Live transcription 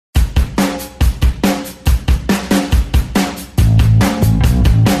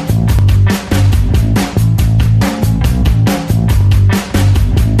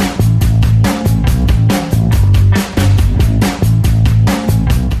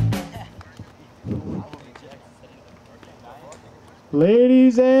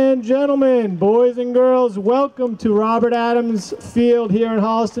Ladies and gentlemen, boys and girls, welcome to Robert Adams Field here in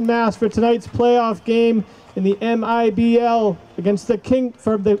Holliston, Mass. for tonight's playoff game in the MIBL against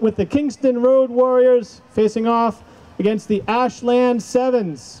with the Kingston Road Warriors facing off against the Ashland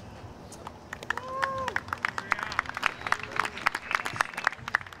 7's.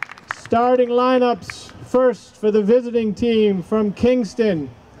 Starting lineups first for the visiting team from Kingston.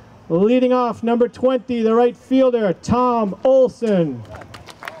 Leading off, number 20, the right fielder, Tom Olson.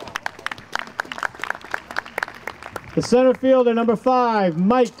 The center fielder, number 5,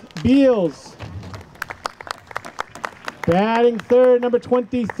 Mike Beals. Batting third, number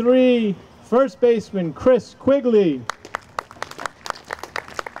 23, first baseman, Chris Quigley.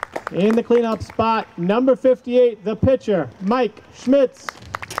 In the cleanup spot, number 58, the pitcher, Mike Schmitz.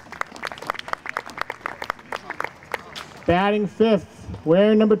 Batting fifth,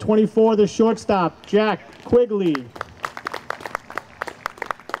 wearing number 24, the shortstop, Jack Quigley.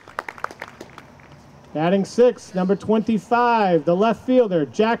 Batting sixth, number 25, the left fielder,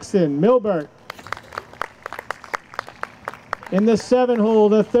 Jackson Milbert. In the 7 hole,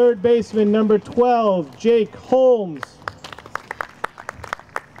 the third baseman, number 12, Jake Holmes.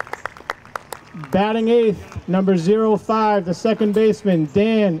 Batting eighth, number 05, the second baseman,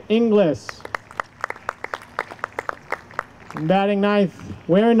 Dan Inglis. And batting ninth,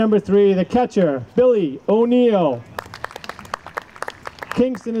 wearing number 3, the catcher, Billy O'Neill.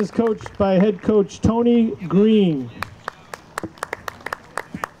 Kingston is coached by head coach Tony Green.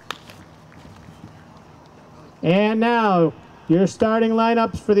 And now, your starting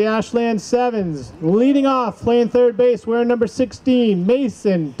lineups for the Ashland 7's. Leading off, playing third base, wearing number 16,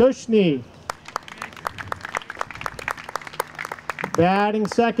 Mason Dushney. Batting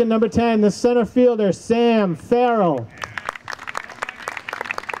second, number 10, the center fielder, Sam Farrell.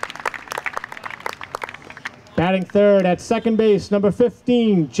 Batting third at second base, number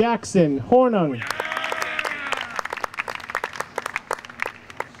 15, Jackson Hornung.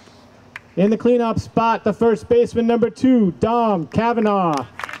 In the cleanup spot, the first baseman, number 2, Dom Kavanaugh.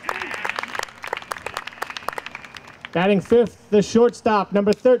 Batting fifth, the shortstop,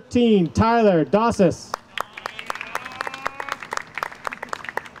 number 13, Tyler Dossis.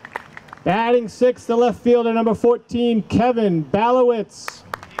 Batting sixth, the left fielder, number 14, Kevin Balowitz.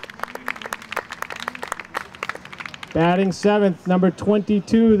 Batting seventh, number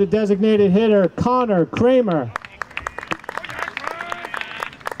 22, the designated hitter, Connor Kramer.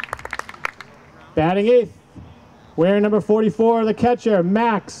 Batting eighth, wearing number 44, the catcher,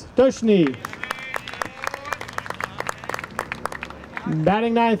 Max Dushney.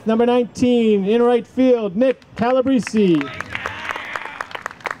 Batting ninth, number 19, in right field, Nick Calabrese.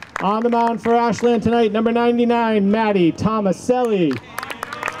 On the mound for Ashland tonight, number 99, Matty Tomaselli.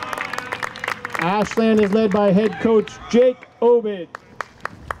 Ashland is led by head coach Jake Obid.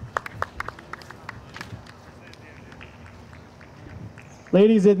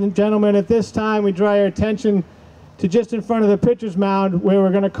 Ladies and gentlemen, at this time we draw your attention to just in front of the pitcher's mound where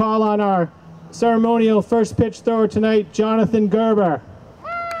we're going to call on our ceremonial first pitch thrower tonight, Jonathan Gerber.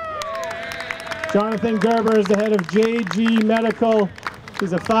 Jonathan Gerber is the head of JG Medical.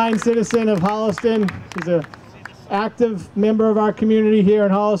 He's a fine citizen of Holliston. He's an active member of our community here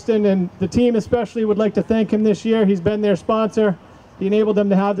in Holliston, and the team especially would like to thank him this year. He's been their sponsor. He enabled them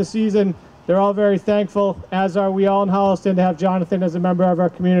to have the season. They're all very thankful, as are we all in Holliston, to have Jonathan as a member of our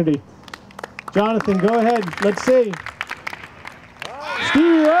community. Jonathan, go ahead. Let's see.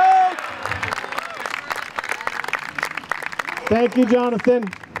 Stevie Rowe! Thank you, Jonathan.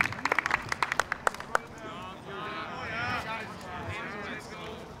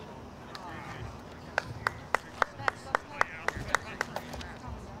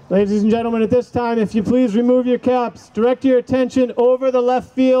 Ladies and gentlemen, at this time, if you please remove your caps, direct your attention over the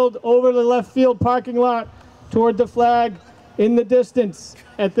left field parking lot toward the flag in the distance.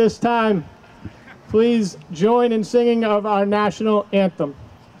 At this time, please join in singing of our national anthem.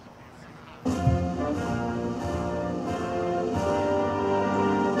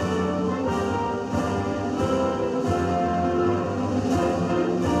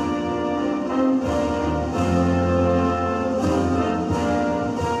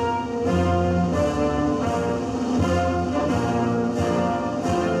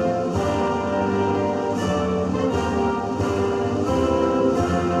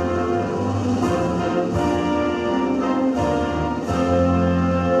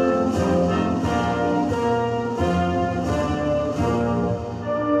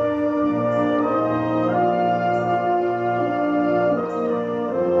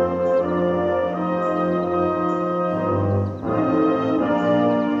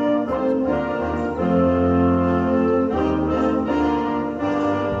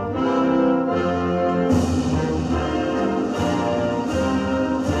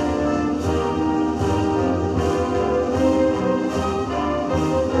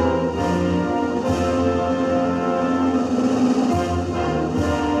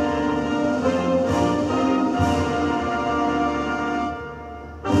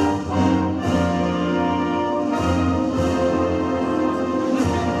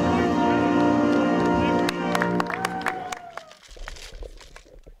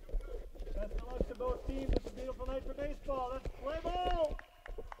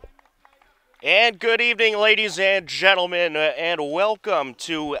 And good evening, ladies and gentlemen, and welcome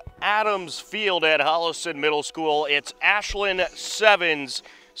to Adams Field at Holliston Middle School. It's Ashland 7's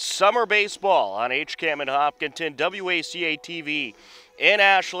Summer Baseball on HCAM in Hopkinton, WACA TV in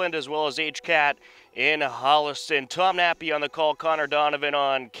Ashland, as well as HCAT in Holliston. Tom Nappy on the call, Connor Donovan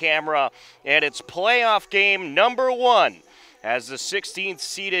on camera, and it's playoff game number 1 as the 16th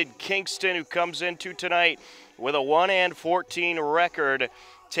seeded Kingston, who comes into tonight with a 1-14 record,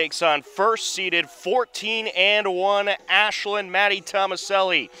 takes on first seeded 14-1 Ashland. Matty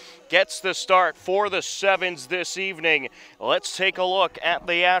Tomaselli gets the start for the 7's this evening. Let's take a look at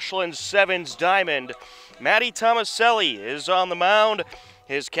the Ashland 7's diamond. Matty Tomaselli is on the mound.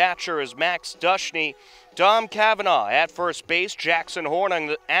 His catcher is Max Dushney. Dom Cavanaugh at first base. Jackson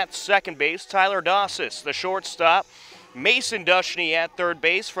Hornung at second base. Tyler Dossis, the shortstop. Mason Dushney at third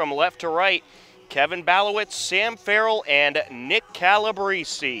base from left to right. Kevin Balowitz, Sam Farrell, and Nick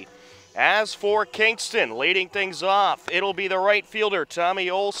Calabrese. As for Kingston, leading things off, it'll be the right fielder, Tommy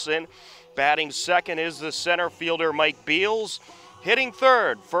Olson. Batting second is the center fielder, Mike Beals. Hitting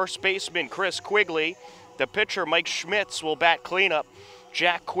third, first baseman Chris Quigley. The pitcher, Mike Schmitz, will bat cleanup.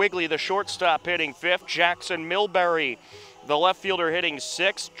 Jack Quigley, the shortstop, hitting fifth. Jackson Milbury, the left fielder, hitting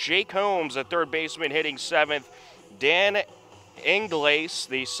sixth. Jake Holmes, the third baseman, hitting seventh. Dan Inglace,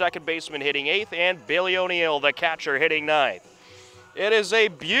 the second baseman, hitting eighth, and Billy O'Neill, the catcher, hitting ninth. It is a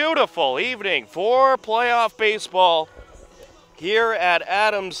beautiful evening for playoff baseball here at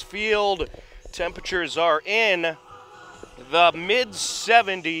Adams Field. Temperatures are in the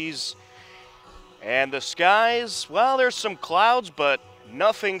mid-70s, and the skies, well, there's some clouds, but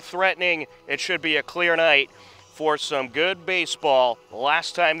nothing threatening. It should be a clear night for some good baseball.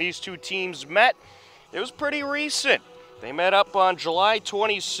 Last time these two teams met, it was pretty recent. They met up on July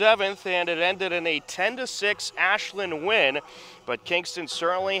 27th, and it ended in a 10-6 Ashland win. But Kingston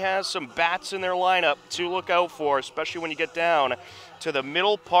certainly has some bats in their lineup to look out for, especially when you get down to the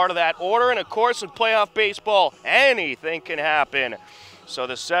middle part of that order. And, of course, in playoff baseball, anything can happen. So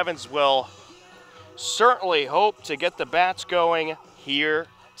the 7's will certainly hope to get the bats going here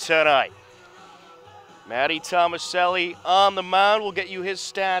tonight. Matty Tomaselli on the mound. We'll get you his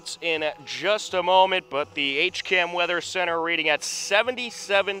stats in just a moment, but the HCAM Weather Center reading at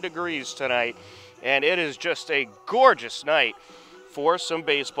 77 degrees tonight, and it is just a gorgeous night for some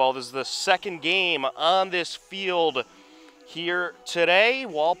baseball. This is the second game on this field here today.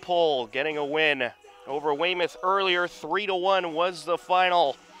 Walpole getting a win over Weymouth earlier. 3-1 was the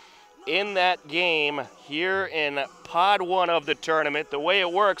final in that game here in Pod 1 of the tournament. The way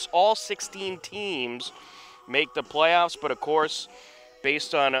it works, all 16 teams make the playoffs, but of course,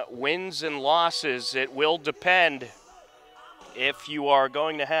 based on wins and losses, it will depend if you are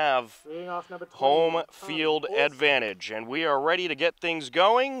going to have home field advantage. And we are ready to get things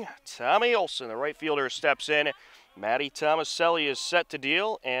going. Tommy Olson, the right fielder, steps in. Matty Tomaselli is set to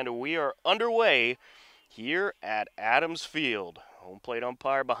deal, and we are underway here at Adams Field. Home plate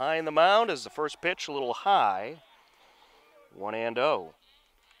umpire behind the mound as the first pitch a little high. 1-0.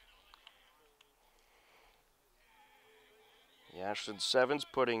 The Ashland 7's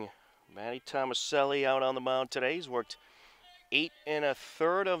putting Matty Tomaselli out on the mound today. He's worked 8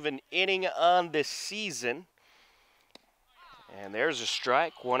 1/3 of an inning on this season. And there's a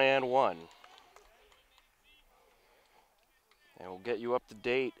strike, 1-1. And we'll get you up to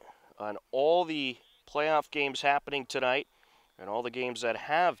date on all the playoff games happening tonight and all the games that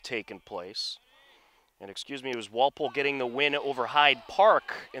have taken place. And excuse me, it was Walpole getting the win over Hyde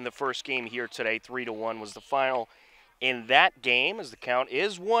Park in the first game here today. 3-1 was the final in that game, as the count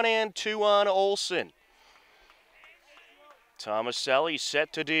is 1-2 on Olson. Tomaselli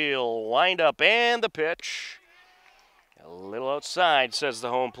set to deal. Wind up and the pitch. A little outside, says the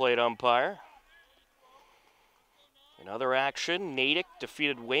home plate umpire. In other action, Natick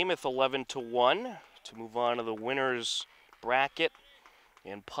defeated Weymouth 11-1 to move on to the winners bracket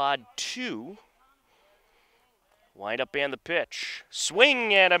in Pod 2. Wind up and the pitch.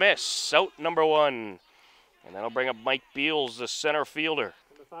 Swing and a miss. Out number 1. And that'll bring up Mike Beals, the center fielder.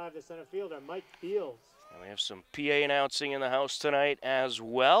 Number 5, the center fielder, Mike Beals. And we have some PA announcing in the house tonight as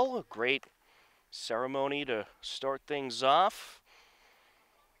well. A great ceremony to start things off.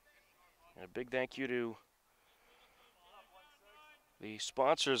 And a big thank you to the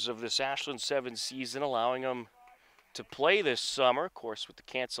sponsors of this Ashland 7 season, allowing them to play this summer, of course, with the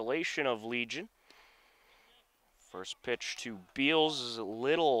cancellation of Legion. First pitch to Beals is a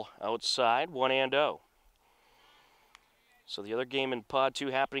little outside, 1-0. So the other game in Pod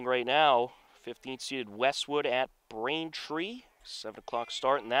 2 happening right now, 15th seeded Westwood at Braintree. 7 o'clock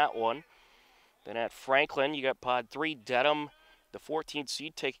start in that one. Then at Franklin, you got Pod 3, Dedham the 14th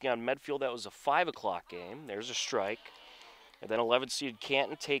seed taking on Medfield. That was a 5 o'clock game. There's a strike. And then 11th seed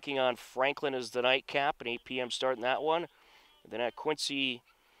Canton taking on Franklin as the nightcap, an 8 p.m. start in that one. And then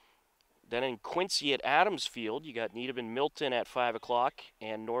in Quincy at Adams Field, you got Needham and Milton at 5 o'clock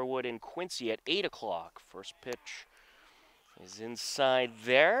and Norwood and Quincy at 8 o'clock. First pitch is inside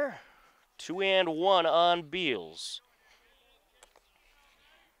there. 2-1 on Beals.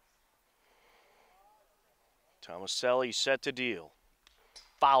 Tomaselli set to deal.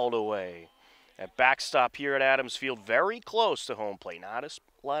 Fouled away. At backstop here at Adams Field, very close to home plate. Not a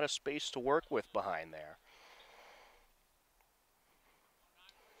lot of space to work with behind there.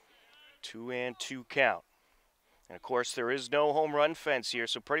 2-2 count. And of course, there is no home run fence here,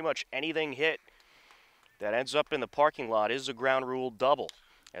 so pretty much anything hit that ends up in the parking lot is a ground rule double.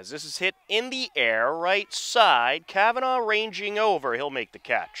 As this is hit in the air, right side, Kavanaugh ranging over. He'll make the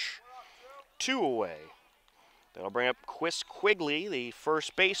catch. 2 away. That'll bring up Chris Quigley, the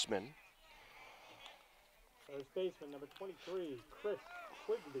first baseman. First baseman, number 23, Chris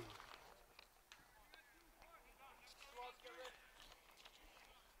Quigley.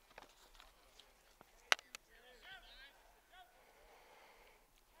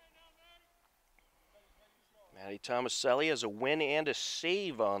 Matty Tomaselli has a win and a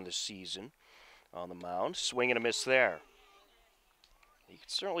save on the season on the mound. Swing and a miss there. He can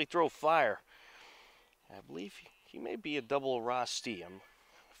certainly throw fire. I believe he may be a double Rosti,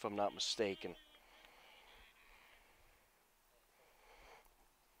 if I'm not mistaken.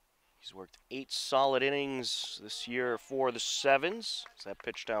 He's worked 8 solid innings this year for the 7's. So that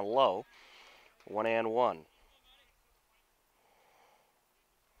pitch down low. 1-1.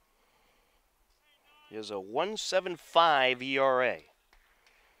 He has a 1.75 ERA.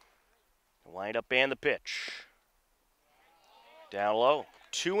 The windup and the pitch. Down low.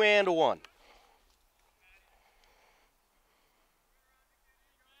 2-1.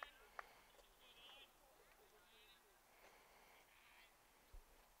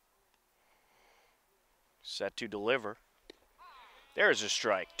 Set to deliver. There's a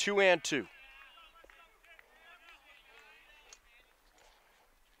strike. 2-2.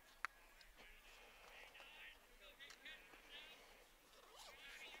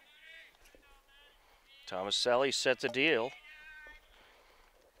 Tomaselli set the deal.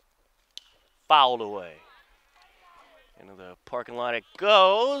 Fouled away. Into the parking lot it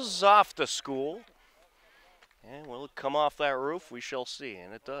goes, off the school. And will it come off that roof? We shall see,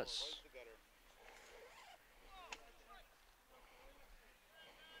 and it does.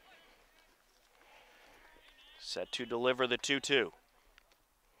 Set to deliver the 2-2.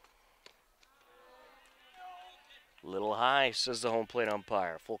 Little high, says the home plate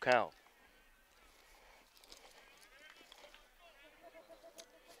umpire. Full count.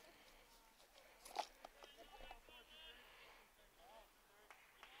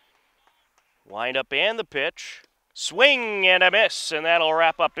 Wind up and the pitch. Swing and a miss, and that'll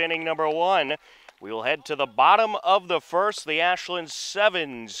wrap up inning number 1. We'll head to the bottom of the first. The Ashland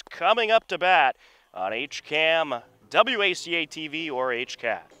 7's coming up to bat on HCAM, WACA TV, or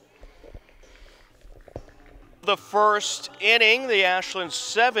HCAT. The first inning, the Ashland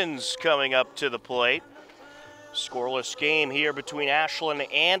 7's coming up to the plate. Scoreless game here between Ashland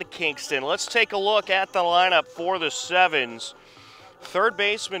and Kingston. Let's take a look at the lineup for the 7's. Third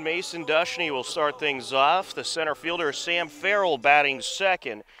baseman Mason Dushny will start things off. The center fielder Sam Farrell batting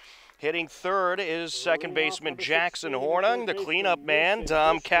second. Hitting third is second baseman Jackson Hornung. The cleanup man,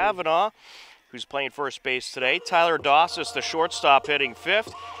 Dom Kavanaugh, who's playing first base today. Tyler Dossis, the shortstop, hitting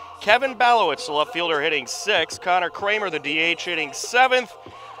fifth. Kevin Balowitz, the left fielder, hitting sixth. Connor Kramer, the DH, hitting seventh.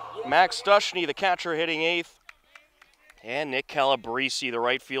 Max Dushny, the catcher, hitting eighth. And Nick Calabrese, the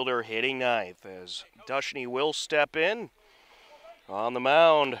right fielder, hitting ninth. As Dushny will step in. On the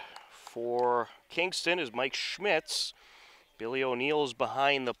mound for Kingston is Mike Schmitz. Billy O'Neill's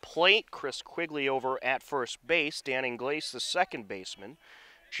behind the plate. Chris Quigley over at first base. Dan Inglace, the second baseman.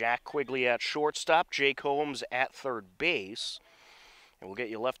 Jack Quigley at shortstop. Jake Holmes at third base. And we'll get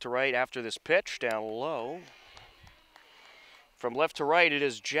you left to right after this pitch. Down low. From left to right, it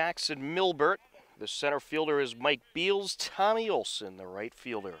is Jackson Milbert. The center fielder is Mike Beals. Tommy Olson, the right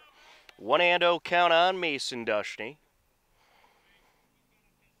fielder. 1-0 count on Mason Dushny.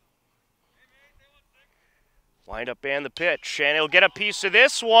 Wind up and the pitch, and he'll get a piece of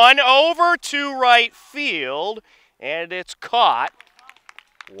this one over to right field, and it's caught.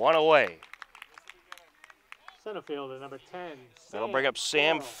 1 away. Center fielder, number 10. That'll bring up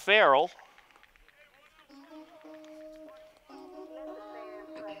Sam Farrell.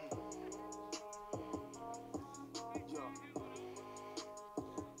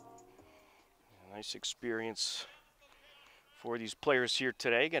 Nice experience for these players here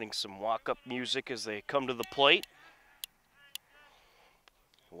today, getting some walk-up music as they come to the plate.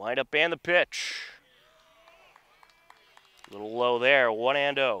 Wind up and the pitch. A little low there,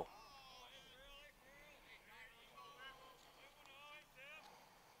 1-0.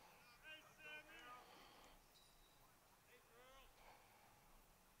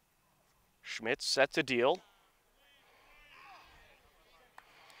 Schmidt set to deal.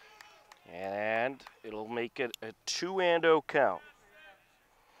 And it'll make it a 2-0 count.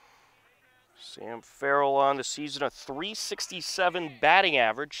 Sam Farrell on the season, a .367 batting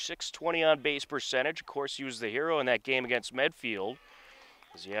average, .620 on base percentage. Of course, he was the hero in that game against Medfield,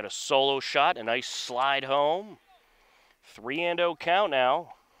 as he had a solo shot, a nice slide home. 3-0 count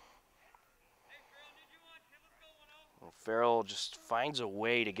now. Well, Farrell just finds a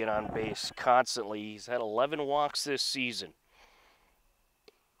way to get on base constantly. He's had 11 walks this season.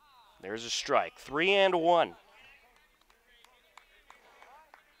 There's a strike. 3-1.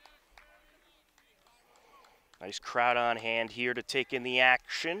 Nice crowd on hand here to take in the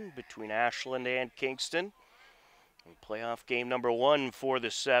action between Ashland and Kingston. And playoff game number 1 for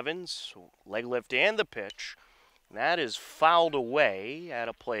the Sevens. Leg lift and the pitch. And that is fouled away. Out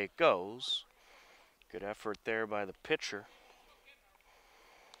of play it goes. Good effort there by the pitcher.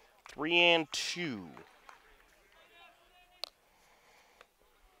 3-2.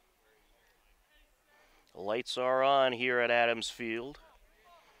 The lights are on here at Adams Field.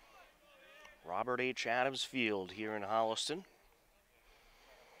 Robert H. Adams Field here in Holliston.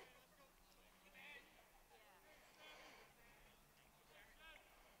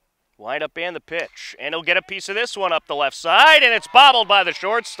 Wind up and the pitch. And he'll get a piece of this one up the left side, and it's bobbled by the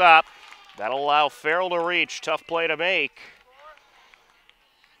shortstop. That'll allow Farrell to reach. Tough play to make.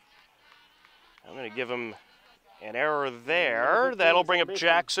 I'm going to give him an error there. That'll bring up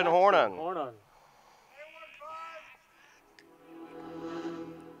Jackson Hornung.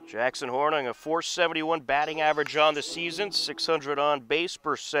 Jackson Hornung, a .471 batting average on the season, .600 on base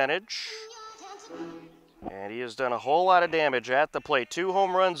percentage. And he has done a whole lot of damage at the plate. 2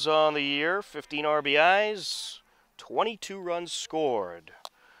 home runs on the year, 15 RBIs, 22 runs scored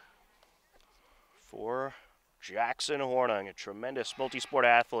for Jackson Hornung, a tremendous multi-sport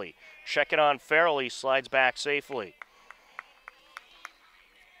athlete. Check it on Farrell, he slides back safely.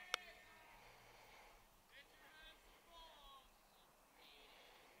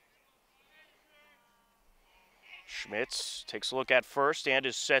 Schmitz takes a look at first and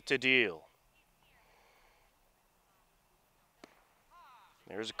is set to deal.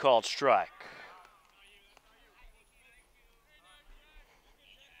 There's a called strike.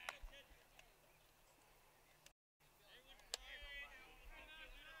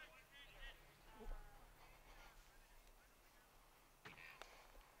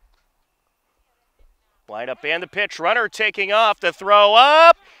 Wind up and the pitch. Runner taking off to throw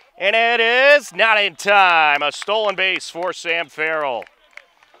up. And it is not in time. A stolen base for Sam Farrell.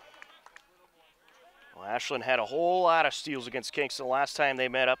 Well, Ashland had a whole lot of steals against Kingston last time they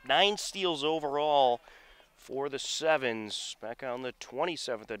met up. 9 steals overall for the Sevens back on the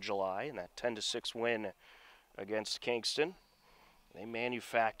 27th of July in that 10-6 win against Kingston. They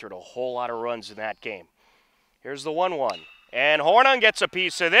manufactured a whole lot of runs in that game. Here's the 1-1. And Hornung gets a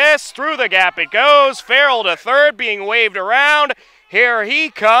piece of this. Through the gap it goes. Farrell to third, being waved around. Here he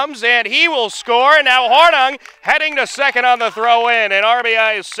comes, and he will score. Now Hornung heading to second on the throw-in. An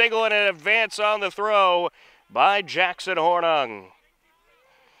RBI single and an advance on the throw by Jackson Hornung.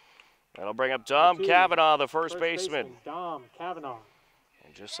 That'll bring up Dom Cavanaugh, the first baseman. Dom Cavanaugh.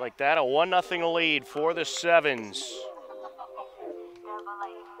 And just like that, a 1-0 lead for the Sevens.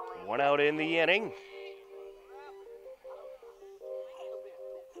 1 out in the inning.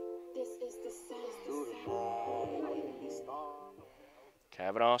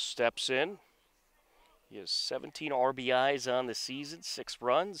 Cavanaugh steps in. He has 17 RBIs on the season, 6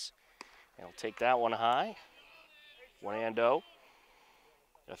 runs. And he'll take that one high. 1-0.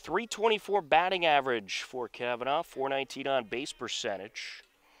 A .324 batting average for Cavanaugh, .419 on base percentage.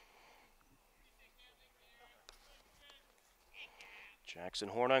 Jackson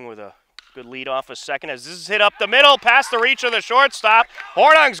Hornung with a good lead off a second as this is hit up the middle, past the reach of the shortstop.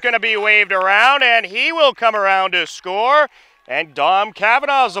 Hornung's going to be waved around, and he will come around to score. And Dom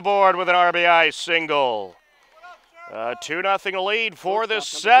Cavanaugh's aboard with an RBI single. 2-0 lead for the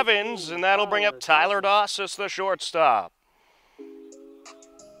Sevens, and that'll bring up Tyler Dossis, the shortstop.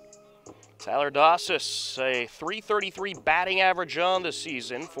 Tyler Dossis, a .333 batting average on the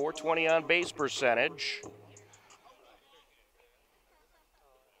season, .420 on base percentage.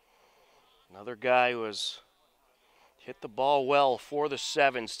 Another guy who has hit the ball well for the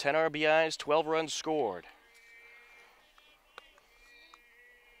Sevens. 10 RBIs, 12 runs scored.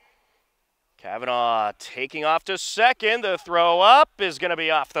 Kavanaugh taking off to second. The throw up is going to be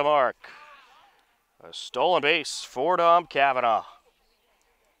off the mark. A stolen base for Dom Kavanaugh.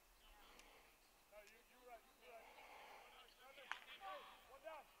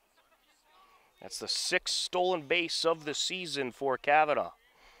 That's the 6th stolen base of the season for Kavanaugh.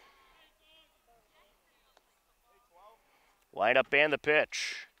 Line up and the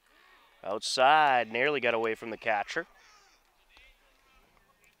pitch. Outside, nearly got away from the catcher.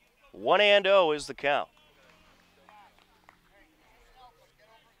 1-0 is the count.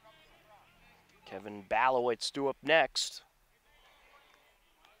 Kevin Balowitz due up next.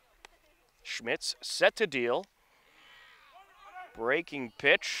 Schmitz set to deal. Breaking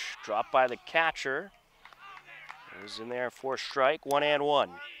pitch, dropped by the catcher. It was in there for a strike, 1-1.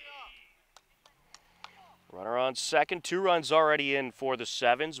 Runner on second, 2 runs already in for the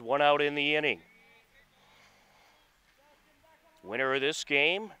Sevens, 1 out in the inning. Winner of this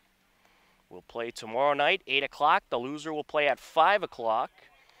game will play tomorrow night, 8 o'clock. The loser will play at 5 o'clock.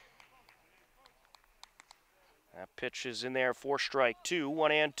 That pitch is in there for strike 2,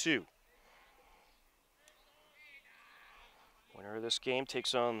 1-2. Winner of this game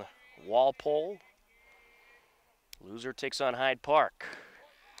takes on Walpole. Loser takes on Hyde Park.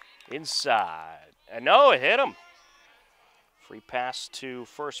 Inside. And no, it hit him. Free pass to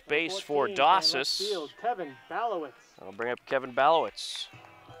first base for Dossis. Kevin Balowitz. That'll bring up Kevin Balowitz.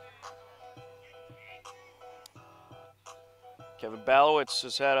 Kevin Balowitz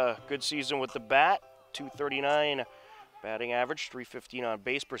has had a good season with the bat. .239 batting average, .315 on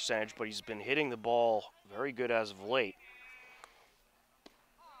base percentage, but he's been hitting the ball very good as of late.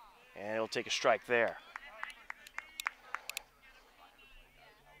 And he'll take a strike there.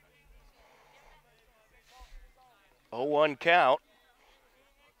 Oh, 1 count.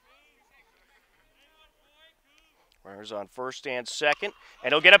 Runners on first and second.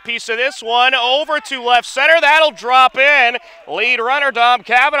 And he'll get a piece of this one over to left center. That'll drop in. Lead runner Dom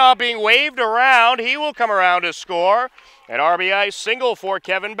Kavanaugh being waved around. He will come around to score. An RBI single for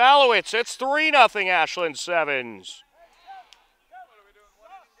Kevin Balowitz. It's 3-0 Ashland Sevens.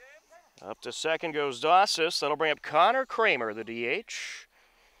 Up to second goes Dossis. That'll bring up Connor Kramer, the DH.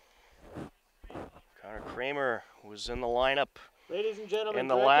 Connor Kramer was in the lineup Ladies and gentlemen, in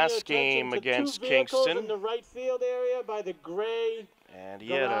the last game against Kingston. In the right field area by the gray and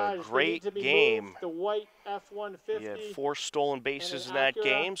he had a great game. The white F-150. He had 4 stolen bases in that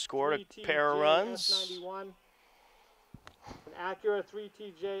game, scored a pair of runs. An Acura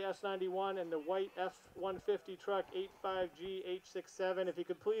 3TJ S91 and the white F-150 truck 85G867. If you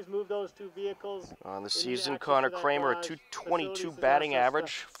could please move those 2 vehicles. On the season, Connor Kramer, a .222 batting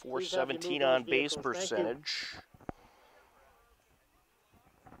average, .417 on base percentage.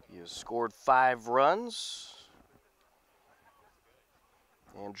 He has scored 5 runs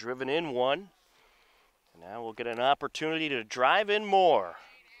and driven in 1. And now we'll get an opportunity to drive in more.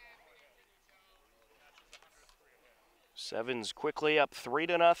 Sevens quickly up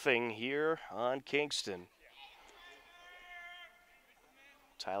 3-0 here on Kingston.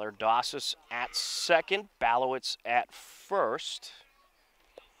 Tyler Dossis at second, Balowitz at first.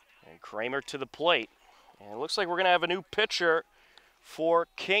 And Kramer to the plate. And it looks like we're going to have a new pitcher for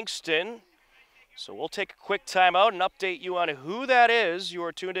Kingston. So we'll take a quick timeout and update you on who that is. You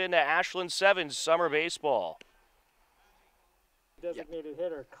are tuned in to Ashland Sevens Summer Baseball. Designated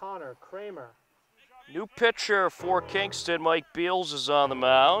hitter Connor Kramer. New pitcher for Kingston, Mike Beals, is on the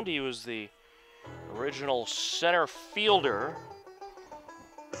mound. He was the original center fielder.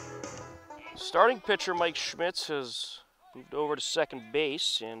 Starting pitcher Mike Schmitz has moved over to second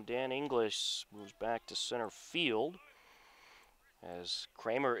base, and Dan English moves back to center field. As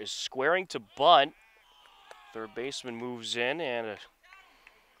Kramer is squaring to bunt, third baseman moves in, and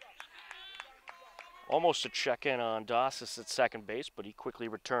almost a check-in on Dossis at second base, but he quickly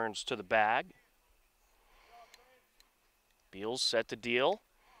returns to the bag. Beals set to deal.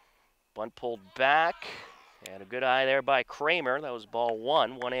 Bunt pulled back, and a good eye there by Kramer. That was ball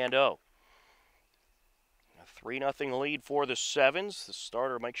 1, 1-0. A 3-0 lead for the Sevens. The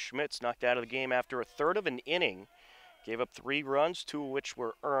starter, Mike Schmitz, knocked out of the game after a third of an inning. Gave up 3 runs, 2 of which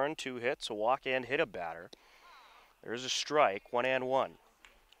were earned, 2 hits, a walk, and hit a batter. There's a strike, 1-1.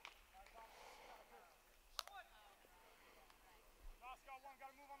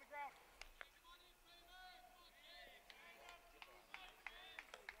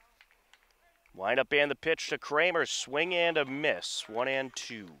 Wind up and the pitch to Kramer, swing and a miss,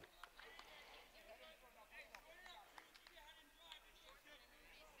 1-2.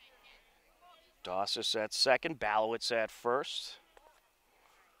 Dossis at second, Balowitz at first.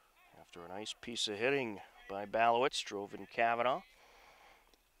 After a nice piece of hitting by Balowitz, drove in Kavanaugh.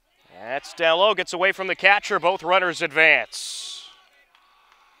 That's down low, gets away from the catcher. Both runners advance.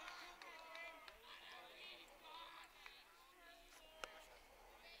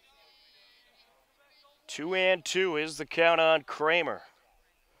 Two and two is the count on Kramer.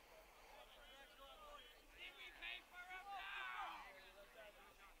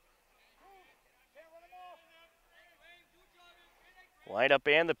 Wind up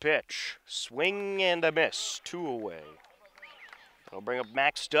and the pitch. Swing and a miss. 2 away. That'll bring up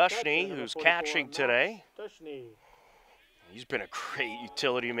Max Dushny, who's catching today. He's been a great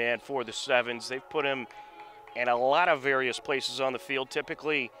utility man for the Sevens. They've put him in a lot of various places on the field,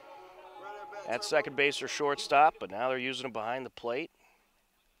 typically at second base or shortstop, but now they're using him behind the plate.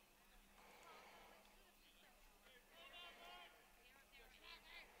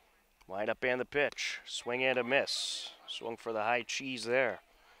 Wind up and the pitch. Swing and a miss. Swung for the high cheese there.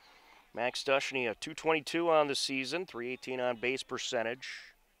 Max Dushny, a .222 on the season, .318 on base percentage.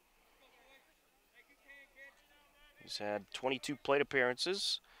 He's had 22 plate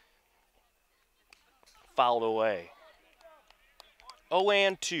appearances. Fouled away.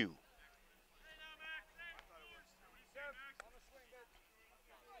 0-2.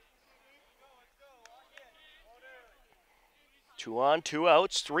 Two on, 2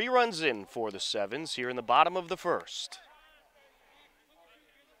 outs, 3 runs in for the Sevens here in the bottom of the first.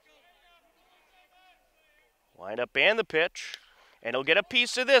 Wind up and the pitch, and he'll get a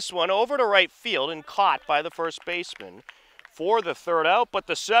piece of this one over to right field and caught by the first baseman for the third out. But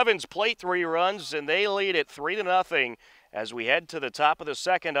the Sevens plate 3 runs, and they lead it 3-0 as we head to the top of the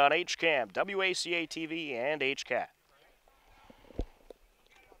second on HCAM, WACA TV, and HCAT.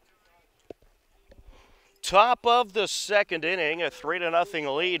 Top of the second inning, a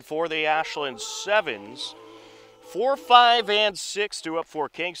 3-0 lead for the Ashland Sevens. 4, 5, and 6 due up for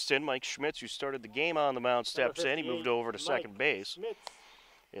Kingston. Mike Schmitz, who started the game on the mound, steps in. He moved over to second base.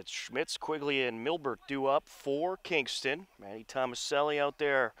 It's Schmitz, Quigley, and Milbert due up for Kingston. Manny Tomaselli out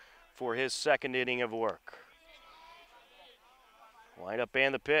there for his second inning of work. Wind up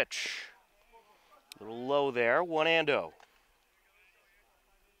and the pitch. A little low there, 1-0.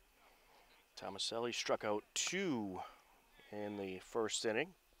 Tomaselli struck out 2 in the first inning.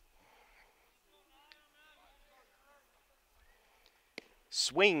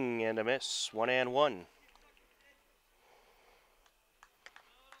 Swing and a miss, 1-1.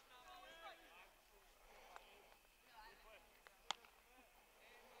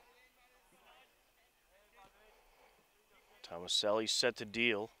 Tomaselli set to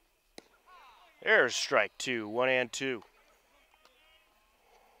deal. There's strike 2, 1-2.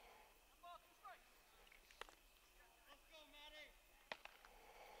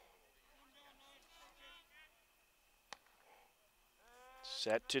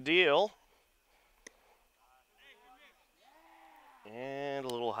 Set to deal. And a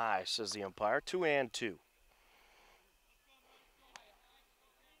little high, says the umpire. 2-2.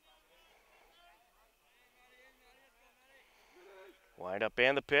 Wind up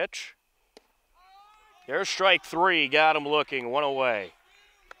and the pitch. There's strike 3. Got him looking. 1 away.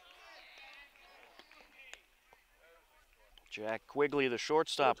 Jack Quigley, the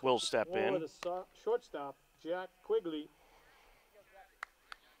shortstop, will step in. The shortstop, Jack Quigley.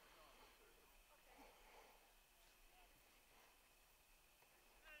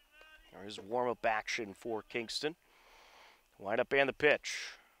 There's warm-up action for Kingston. Wind up and the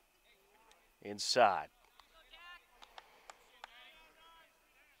pitch. Inside.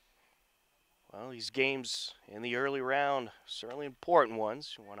 Well, these games in the early round, certainly important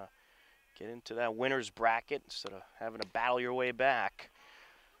ones. You want to get into that winner's bracket instead of having to battle your way back.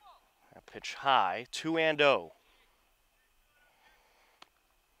 That pitch high, 2-0.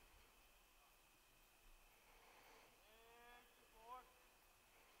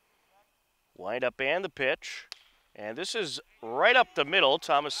 Wind up and the pitch. And this is right up the middle.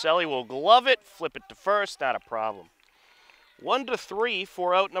 Tomaselli will glove it, flip it to first, not a problem. 1-3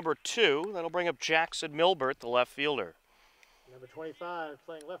 for out number 2. That'll bring up Jackson Milbert, the left fielder. Number 25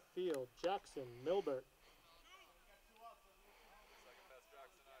 playing left field, Jackson Milbert.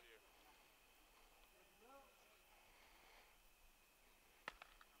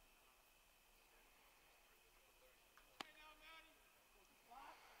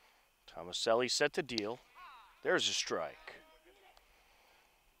 Tomaselli set to deal. There's a strike.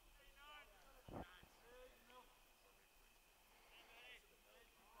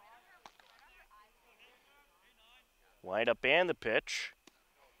 Wind up and the pitch.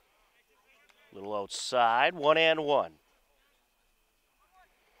 Little outside, 1-1.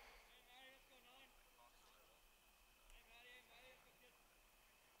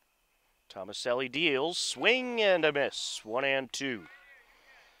 Tomaselli deals, swing and a miss, 1-2.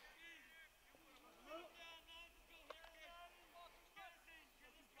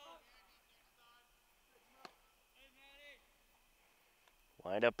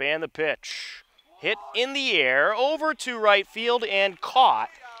 Wind up and the pitch. Hit in the air, over to right field and caught.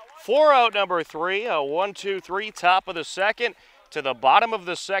 4 out number 3, a 1-2-3 top of the second. To the bottom of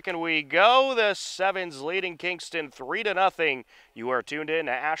the second we go. The 7's leading Kingston 3-0. You are tuned in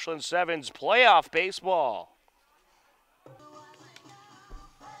to Ashland 7's playoff baseball.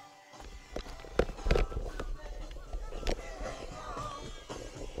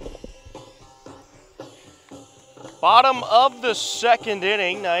 Bottom of the second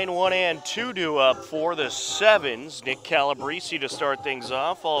inning, 9-1 and 2-2 up for the 7's. Nick Calabrese to start things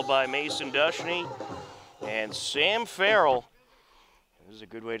off, followed by Mason Dushney and Sam Farrell. This is a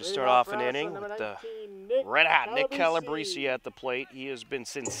good way to start off an inning with the red-hot Nick Calabrese at the plate. He has been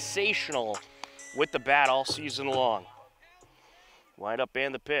sensational with the bat all season long. Wind up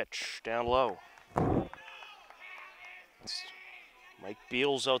and the pitch, down low. Mike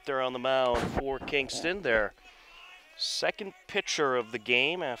Beals out there on the mound for Kingston. Their second pitcher of the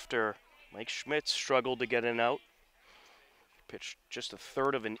game after Mike Schmidt struggled to get an out. Pitched just a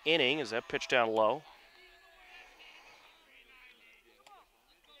third of an inning as that pitch down low.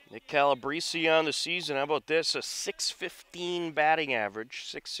 Nick Calabrese on the season, how about this? A .615 batting average,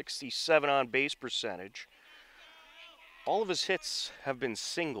 .667 on base percentage. All of his hits have been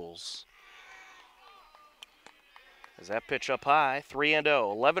singles. As that pitch up high,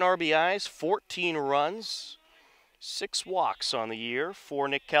 3-0. 11 RBIs, 14 runs, 6 walks on the year for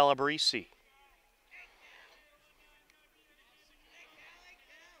Nick Calabrese.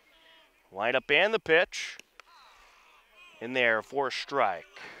 Wind up and the pitch. In there for a strike.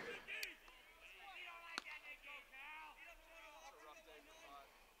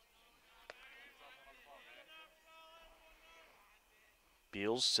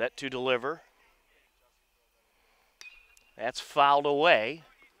 Beals set to deliver. That's fouled away.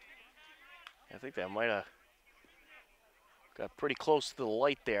 I think that might have got pretty close to the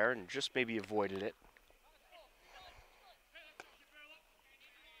light there and just maybe avoided it.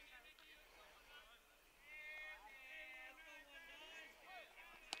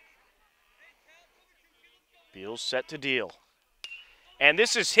 Beals set to deal. And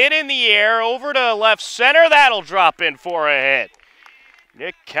this is hit in the air over to left center. That'll drop in for a hit.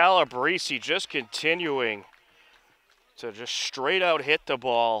 Nick Calabrese just continuing to just straight out hit the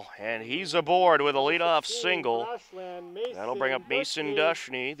ball. And he's aboard with a leadoff single. That'll bring up Mason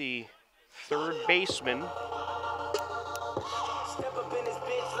Dushney, the third baseman.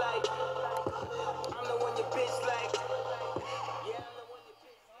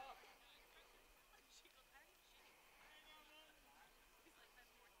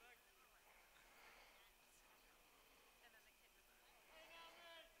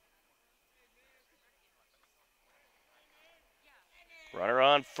 Runner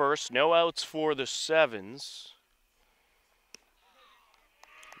on first, no outs for the 7's.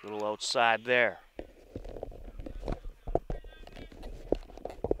 A little outside there.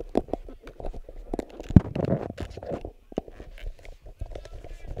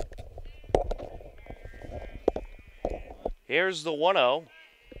 Here's the 1-0.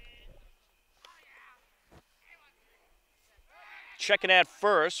 Checking at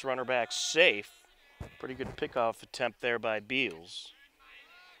first, runner back safe. Pretty good pickoff attempt there by Beals.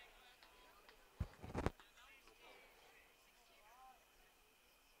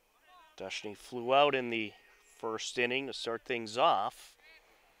 Dushney flew out in the first inning to start things off.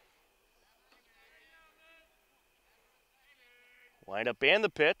 Wind up and the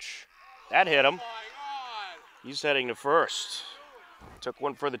pitch. That hit him. He's heading to first. Took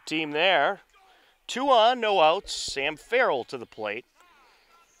one for the team there. 2 on, no outs. Sam Farrell to the plate.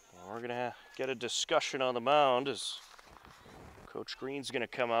 We're going to get a discussion on the mound as Coach Green's going to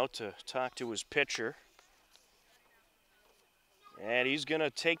come out to talk to his pitcher. And he's going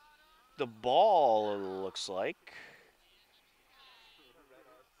to take the ball, it looks like.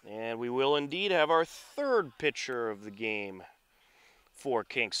 And we will indeed have our third pitcher of the game for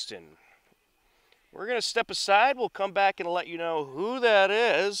Kingston. We're going to step aside. We'll come back and let you know who that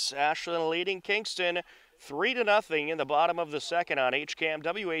is. Ashland leading Kingston 3-0 in the bottom of the second on HCAM,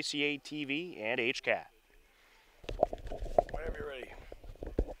 WACA TV, and HCAT. Whenever you're ready.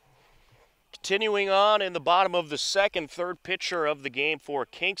 Continuing on in the bottom of the second, third pitcher of the game for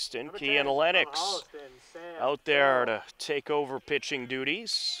Kingston, Kean Lennox out there to take over pitching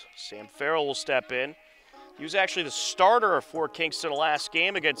duties. Sam Farrell will step in. He was actually the starter for Kingston last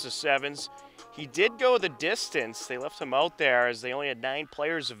game against the 7's. He did go the distance. They left him out there as they only had 9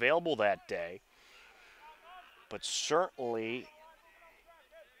 players available that day. But certainly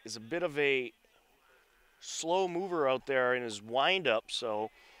is a bit of a slow mover out there in his windup,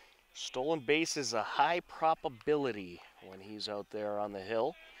 so Stolen base is a high probability when he's out there on the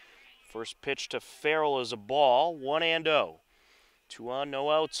hill. First pitch to Farrell is a ball, 1-0. 2 on, no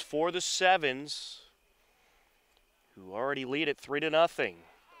outs for the 7's, who already lead it 3-0.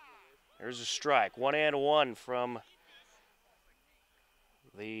 There's a strike, 1-1 from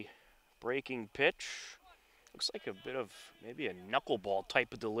the breaking pitch. Looks like a bit of maybe a knuckleball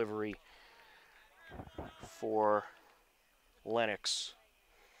type of delivery for Lennox.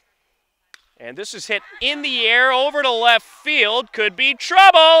 And this is hit in the air over to left field. Could be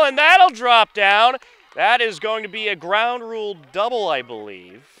trouble, and that'll drop down. That is going to be a ground rule double, I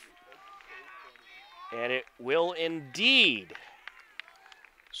believe. And it will indeed.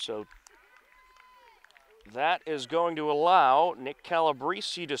 So that is going to allow Nick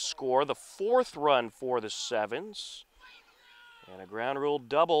Calabrese to score the 4th run for the 7's. And a ground rule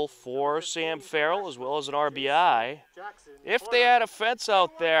double for Sam Farrell, as well as an RBI. If they had a fence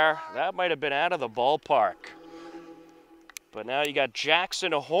out there, that might have been out of the ballpark. But now you got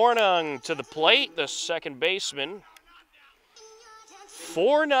Jackson Hornung to the plate, the second baseman.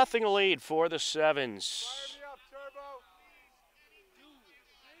 4-0 lead for the 7's.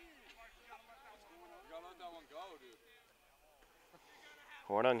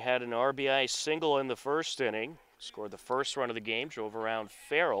 Hornung had an RBI single in the first inning. Scored the first run of the game, drove around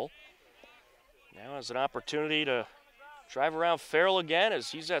Farrell. Now has an opportunity to drive around Farrell again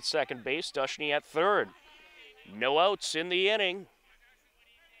as he's at second base, Dushney at third. No outs in the inning.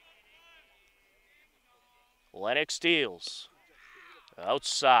 Lennox deals.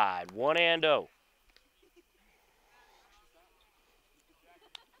 Outside, 1-0.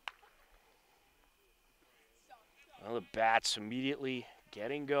 Well, the bats immediately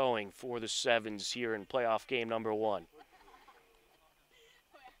getting going for the 7's here in playoff game number 1.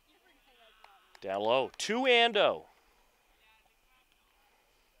 Down low, 2-0.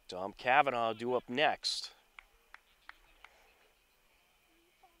 Dom Cavanaugh due up next.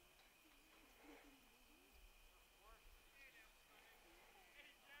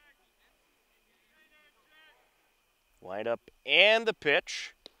 Wind up and the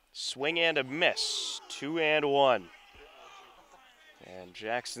pitch. Swing and a miss. 2-1. And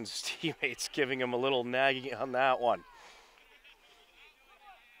Jackson's teammates giving him a little nagging on that one.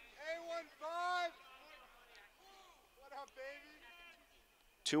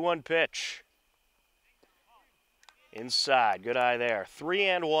 2-1 pitch. Inside. Good eye there.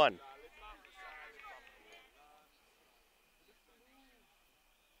 3-1.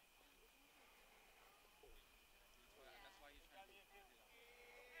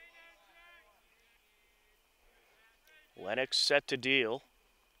 Lennox set to deal.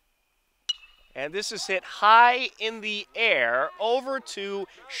 And this is hit high in the air over to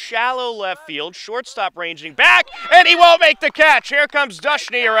shallow left field. Shortstop ranging back, and he won't make the catch. Here comes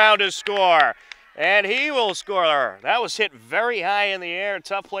Dushney around to score. And he will score. That was hit very high in the air.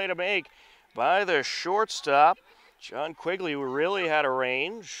 Tough play to make by the shortstop. John Quigley really had a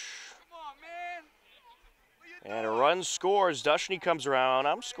range. And a run scores. Dushney comes around.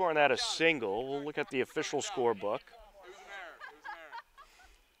 I'm scoring that a single. We'll look at the official scorebook.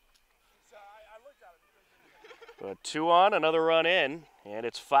 But 2 on, another run in, and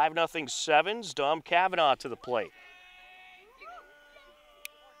it's 5-0 7's. Dom Cavanaugh to the plate.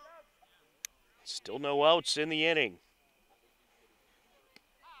 Still no outs in the inning.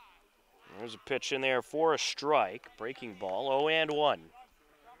 There's a pitch in there for a strike. Breaking ball, 0-1.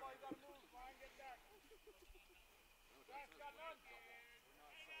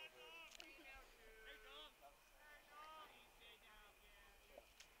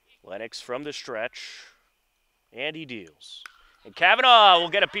 Lennox from the stretch. And he deals. And Cavanaugh will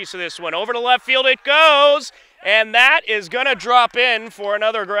get a piece of this one. Over to left field it goes. And that is going to drop in for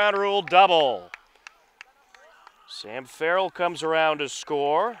another ground rule double. Sam Farrell comes around to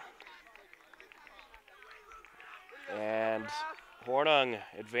score. And Hornung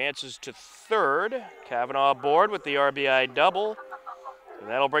advances to third. Cavanaugh aboard with the RBI double. And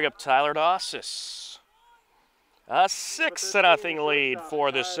that'll bring up Tyler Dossis. A 6-0 lead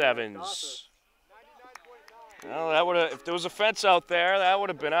for the 7's. Well, that would have, if there was a fence out there, that would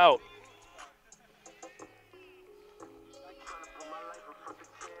have been out.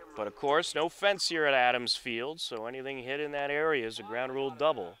 But of course, no fence here at Adams Field, so anything hit in that area is a ground rule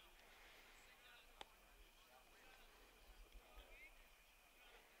double.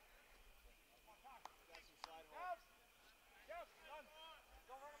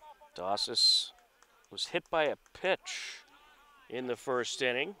 Dossis was hit by a pitch in the first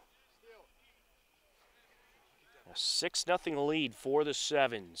inning. A 6-0 lead for the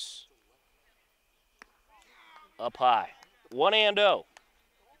 7's. Up high. 1-0.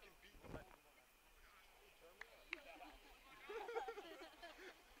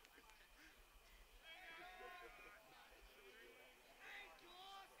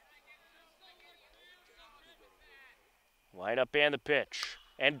 Wide up and the pitch.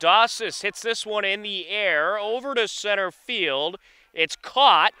 And Dawsis hits this one in the air over to center field. It's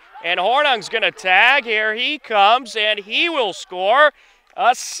caught, and Hornung's going to tag. Here he comes, and he will score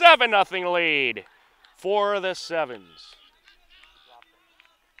a 7-0 lead for the 7's.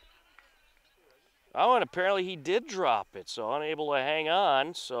 Oh, and apparently he did drop it, so unable to hang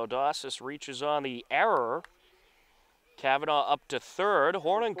on. So Dawsis reaches on the error. Kavanaugh up to third.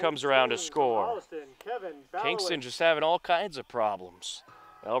 Hornung comes around to score. Kingston just having all kinds of problems.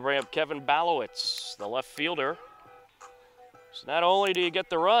 They'll bring up Kevin Balowitz, the left fielder. So not only do you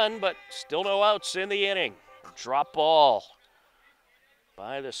get the run, but still no outs in the inning. Drop ball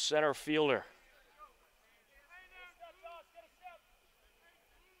by the center fielder.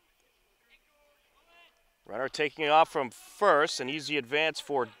 Runner taking off from first, an easy advance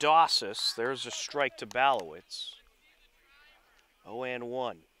for Dawsis. There's a strike to Balowitz.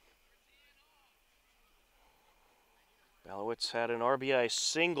 0-1. Balowitz had an RBI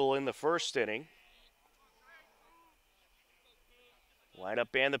single in the first inning. Line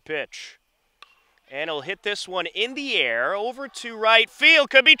up and the pitch. And he'll hit this one in the air over to right field.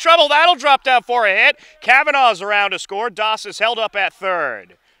 Could be trouble. That'll drop down for a hit. Kavanaugh's around to score. Dawsis held up at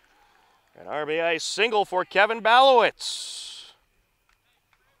third. An RBI single for Kevin Balowitz.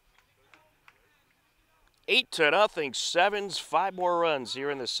 8-0, 7's, 5 more runs here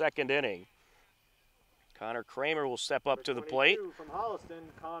in the second inning. Connor Kramer will step up to the plate. From Holliston,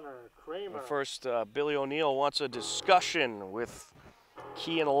 Connor Kramer. But first, Billy O'Neill wants a discussion with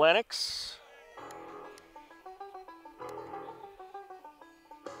Kean Lennox.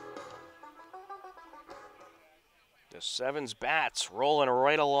 The 7's bats rolling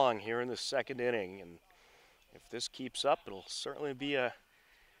right along here in the second inning, and if this keeps up, it'll certainly be a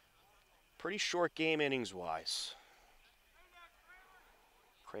pretty short game innings-wise.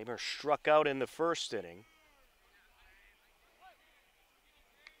 Kramer struck out in the first inning.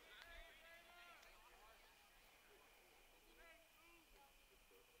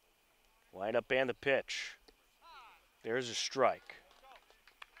 Line up and the pitch. There's a strike.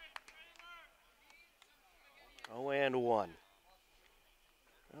 0-1.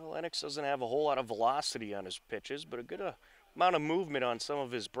 Well, Lennox doesn't have a whole lot of velocity on his pitches, but a good amount of movement on some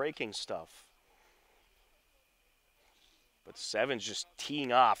of his breaking stuff. But the 7's just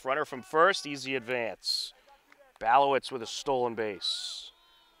teeing off. Runner from first, easy advance. Balowitz with a stolen base.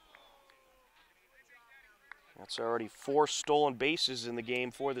 That's already 4 stolen bases in the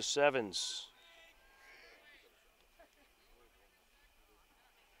game for the 7's.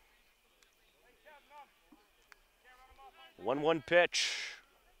 One pitch.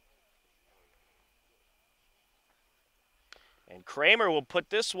 And Kramer will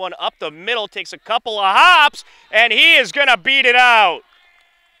put this one up the middle, takes a couple of hops, and he is going to beat it out.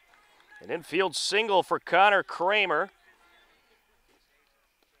 An infield single for Connor Kramer.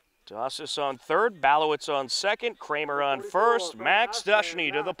 Dawsis on third, Balowitz on second, Kramer on first, Max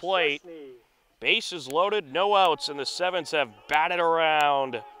Dushny to the plate. Bases loaded, no outs, and the 7's have batted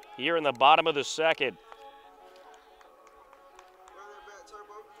around here in the bottom of the second.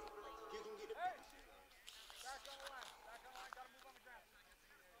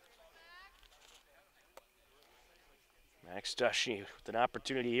 Max Dushny with an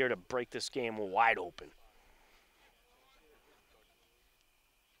opportunity here to break this game wide open.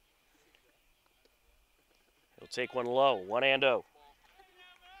 He'll take one low, 1-0.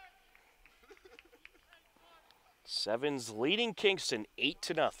 7's leading Kingston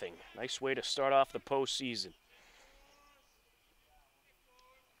 8-0. Nice way to start off the postseason.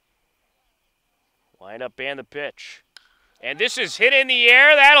 Line up and the pitch. And this is hit in the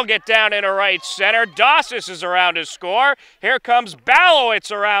air. That'll get down into right center. Dawsis is around to score. Here comes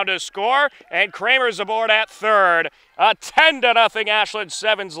Balowitz around to score. And Kramer's aboard at third. A 10-0 Ashland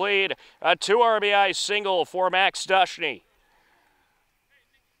 7's lead. A 2 RBI single for Max Dushny.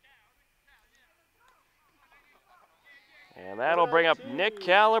 And that'll bring up Nick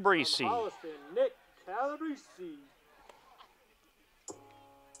Calabrese. Nick Calabrese.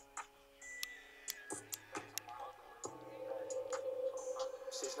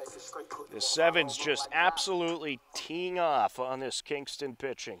 The 7's just absolutely teeing off on this Kingston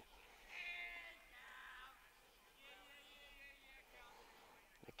pitching.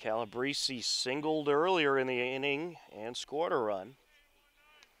 Calabrese singled earlier in the inning and scored a run.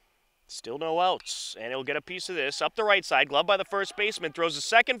 Still no outs, and he'll get a piece of this. Up the right side, glove by the first baseman, throws a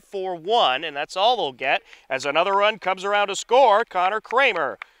second for 1, and that's all they'll get as another run comes around to score. Connor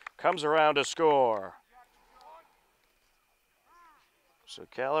Kramer comes around to score. So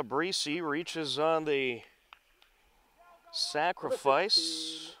Calabrese reaches on the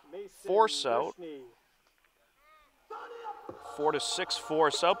sacrifice, force out. 4-6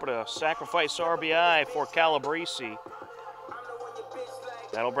 force up, but a sacrifice RBI for Calabrese.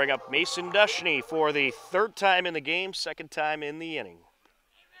 That'll bring up Mason Dushney for the third time in the game, second time in the inning.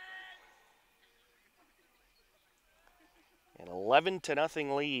 An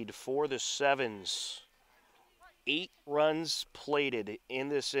 11-0 lead for the Sevens. 8 runs plated in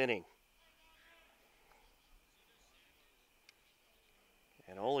this inning.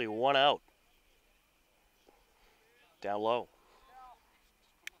 And only 1 out. Down low.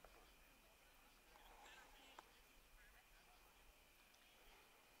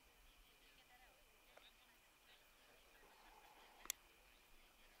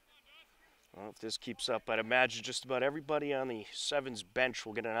 Well, if this keeps up, I'd imagine just about everybody on the Sevens bench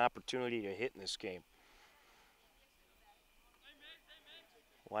will get an opportunity to hit in this game.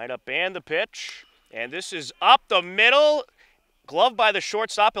 Wind up and the pitch. And this is up the middle. Glove by the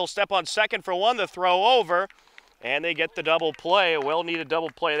shortstop. He'll step on second for one. The throw over. And they get the double play. A well-needed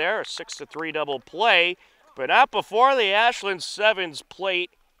double play there. A 6-3 double play. But not before the Ashland Sevens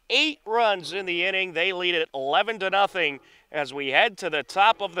plate. 8 runs in the inning. They lead it 11-0 as we head to the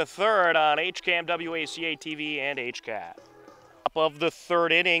top of the third on HCAM, WACA TV, and HCAT. Top of the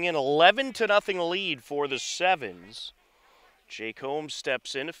third inning, an 11-0 lead for the Sevens. Jake Holmes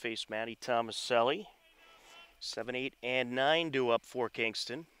steps in to face Matty Tomaselli. 7, 8, and 9 due up for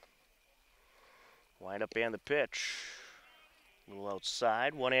Kingston. Wind up and the pitch. A little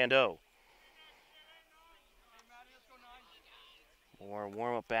outside, 1-0. More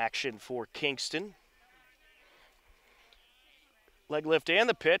warm-up action for Kingston. Leg lift and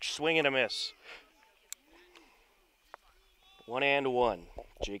the pitch, swing and a miss. 1-1.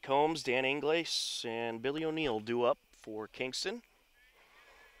 Jake Holmes, Dan Ingles, and Billy O'Neill due up for Kingston.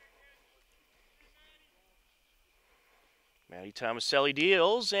 Matty Tomaselli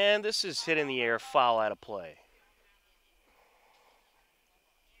deals, and this is hit in the air, foul out of play.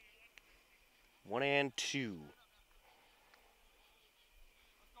 1-2.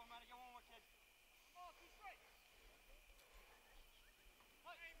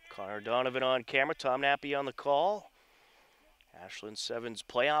 Connor Donovan on camera, Tom Nappy on the call. Ashland Sevens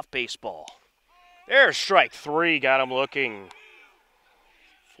playoff baseball. There's strike 3, got him looking.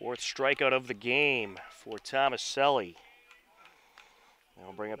 4th strikeout of the game for Tomaselli.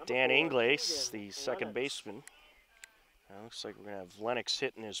 I'll bring up Dan Ingles, the second baseman. Now, looks like we're going to have Lennox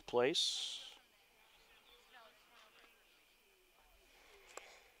hit in his place.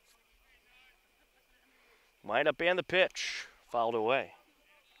 Wind up and the pitch, fouled away.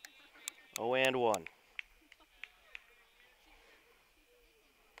 0-1.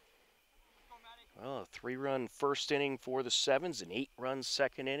 Well, a 3-run first inning for the Sevens, an 8-run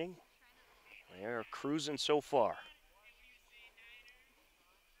second inning. They're cruising so far.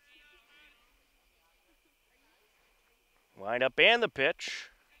 Wind up and the pitch.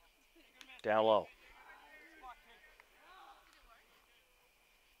 Down low.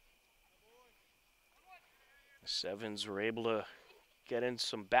 The Sevens were able to get in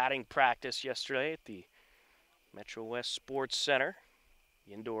some batting practice yesterday at the Metro West Sports Center,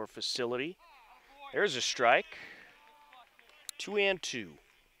 indoor facility. There's a strike. 2-2.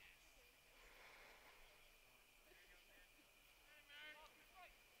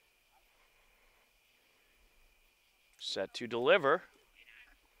 Set to deliver.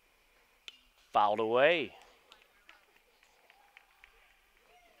 Fouled away.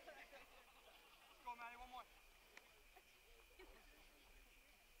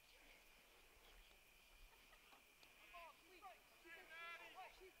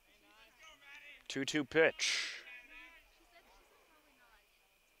 Two-two pitch.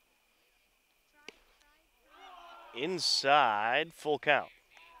 Inside, full count.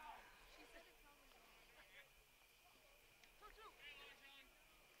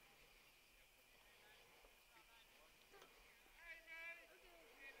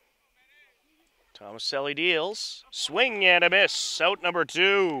 Tomaselli deals. Swing and a miss. Out number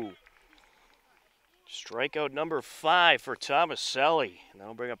 2. Strikeout number 5 for Tomaselli. And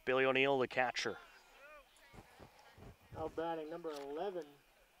that'll bring up Billy O'Neill, the catcher. Out batting number 11,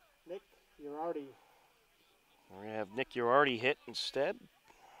 Nick Uriarty. We're going to have Nick Uriarty hit instead.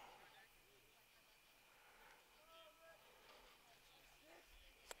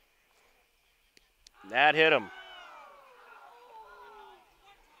 That hit him.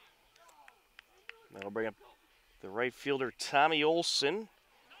 That'll bring up the right fielder, Tommy Olson.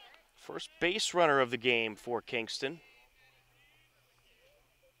 First base runner of the game for Kingston.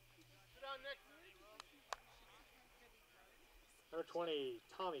 Number 20,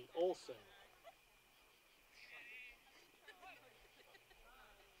 Tommy Olson.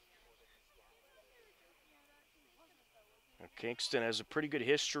 Kingston has a pretty good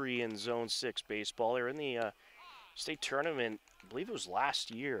history in Zone 6 baseball. They're in the state tournament, I believe it was last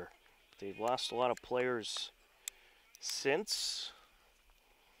year. They've lost a lot of players since,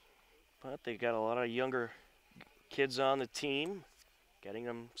 but they got a lot of younger kids on the team, getting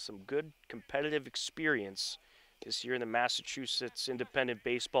them some good competitive experience this year in the Massachusetts Independent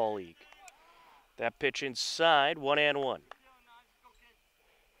Baseball League. That pitch inside, 1-1.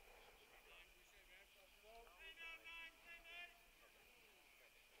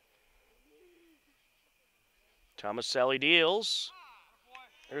 Tomaselli deals.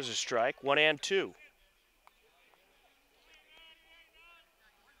 There's a strike, 1-2.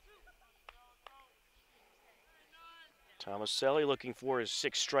 Tomaselli looking for his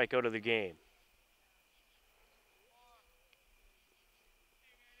 6th strikeout of the game.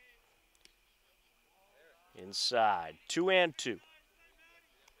 Inside, 2-2.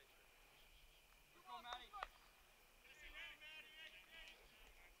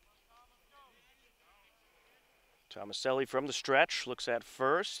 Tomaselli from the stretch, looks at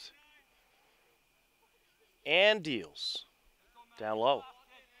first, and deals. Down low.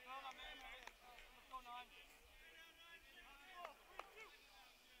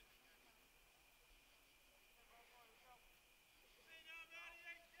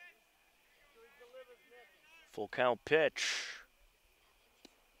 Full count pitch.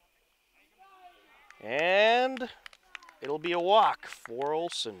 And it'll be a walk for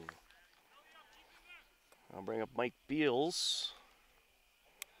Olson. I'll bring up Mike Beals.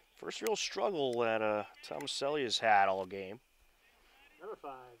 First real struggle that Tomaselli has had all game. Number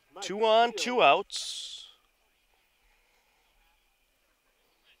 5, Mike 2 on, Beals. 2 outs.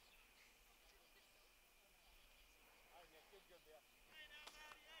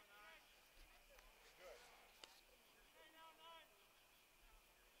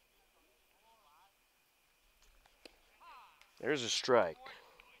 There's a strike.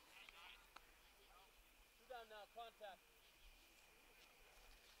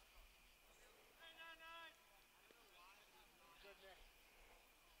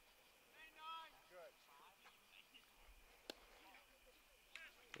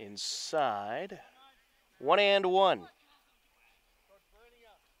 Inside, 1-1.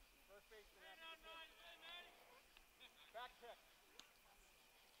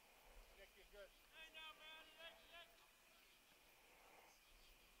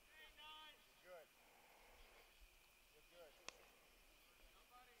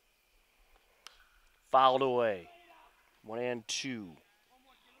 Fouled away, 1-2.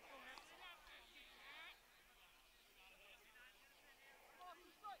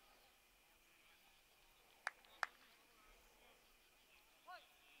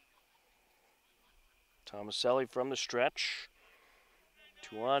 Tomaselli from the stretch.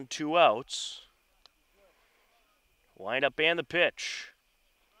 2 on, 2 outs. Wind up and the pitch.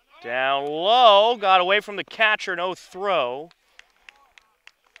 Down low, got away from the catcher, no throw.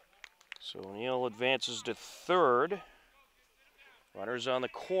 So O'Neill advances to third. Runners on the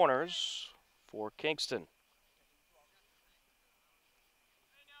corners for Kingston.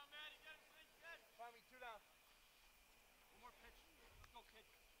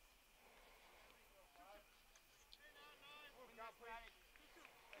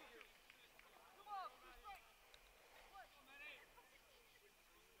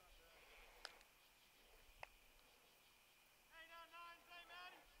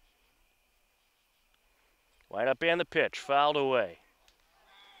 Wind up and the pitch, fouled away.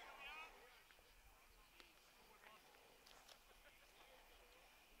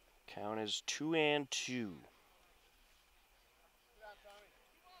 Count is 2-2.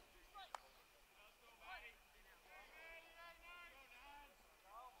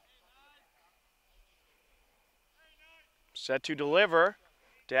 Set to deliver.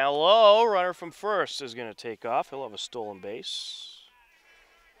 Down low, runner from first is going to take off. He'll have a stolen base.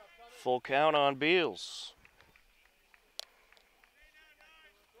 Full count on Beals.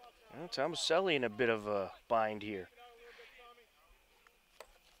 Well, Tomaselli in a bit of a bind here.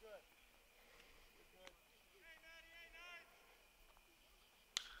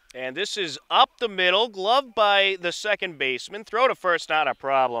 And this is up the middle, gloved by the second baseman. Throw to first, not a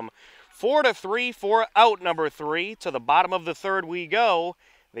problem. 4-3 for out number 3. To the bottom of the third we go.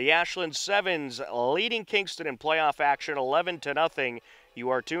 The Ashland 7's leading Kingston in playoff action 11-0. You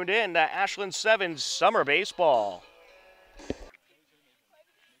are tuned in to Ashland 7's Summer Baseball.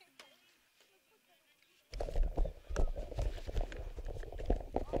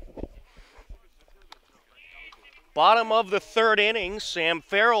 Bottom of the third inning, Sam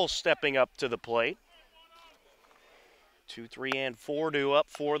Farrell stepping up to the plate. 2, 3, and 4 due up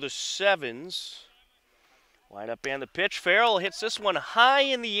for the 7's. Wide up and the pitch. Farrell hits this one high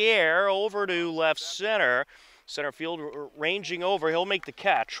in the air over to left center. Center field ranging over. He'll make the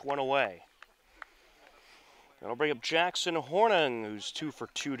catch. One away. That'll bring up Jackson Hornung, who's 2 for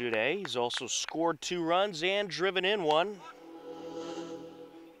 2 today. He's also scored 2 runs and driven in 1.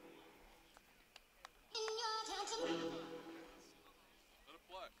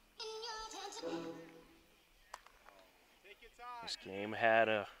 This game had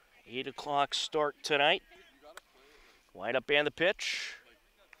a 8 o'clock start tonight. Wide up and the pitch.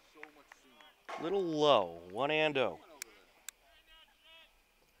 Little low, 1-0.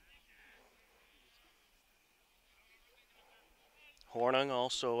 Hornung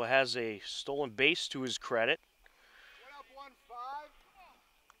also has a stolen base to his credit.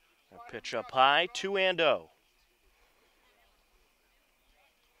 A pitch up high, 2-0.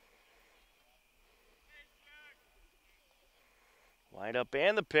 Wide up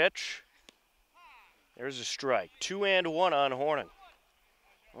and the pitch. There's a strike. 2-1 on Hornung.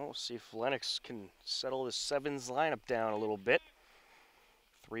 Well, we'll see if Lennox can settle the 7's lineup down a little bit.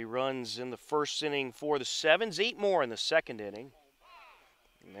 3 runs in the first inning for the 7's, 8 more in the second inning.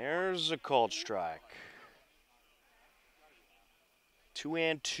 And there's a called strike.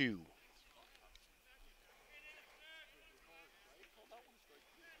 2-2.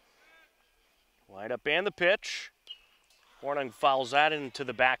 Wide up and the pitch. Hornung fouls that into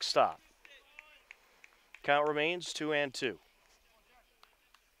the backstop. Count remains 2-2.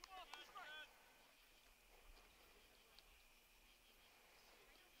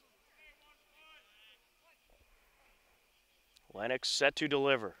 Lennox set to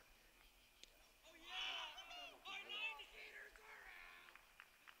deliver.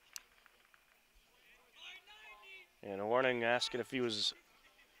 And Hornung asking if he was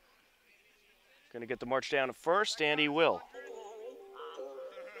going to get the march down to first, and he will.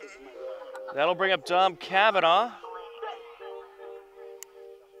 That'll bring up Dom Kavanaugh.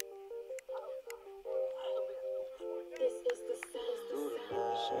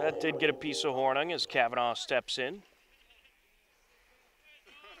 So that did get a piece of Hornung as Kavanaugh steps in.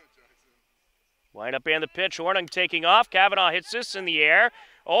 Wind up and the pitch. Hornung taking off. Kavanaugh hits this in the air.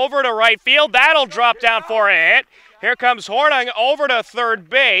 Over to right field. That'll drop down for a hit. Here comes Hornung over to third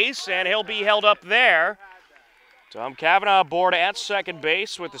base, and he'll be held up there. Tom Kavanaugh aboard at second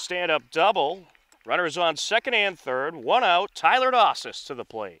base with the stand-up double. Runners on second and third. 1 out. Tyler Dossis to the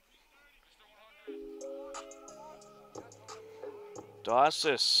plate.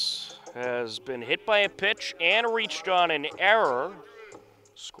 Dossis has been hit by a pitch and reached on an error.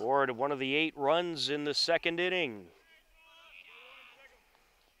 Scored one of the 8 runs in the second inning.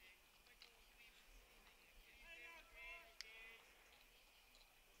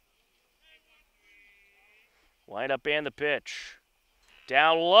 Wind up and the pitch.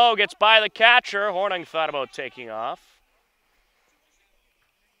 Down low, gets by the catcher. Hornung thought about taking off.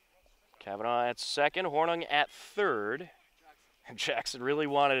 Kavanaugh at second, Hornung at third. And Jackson really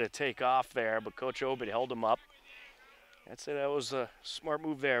wanted to take off there, but Coach Obid held him up. I'd say that was a smart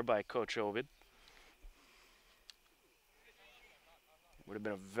move there by Coach Obid. Would have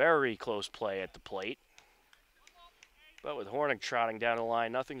been a very close play at the plate. But with Hornung trotting down the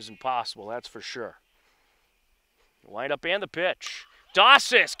line, nothing's impossible, that's for sure. Wind up and the pitch.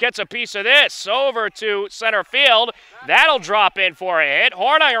 Dossis gets a piece of this over to center field. That'll drop in for a hit.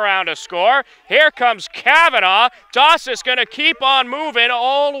 Hornung around to score. Here comes Kavanaugh. Dossis going to keep on moving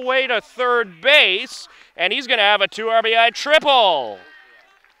all the way to third base, and he's going to have a 2 RBI triple.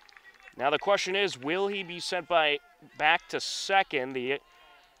 Now the question is, will he be sent back to second? The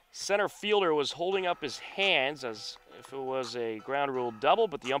center fielder was holding up his hands as if it was a ground rule double,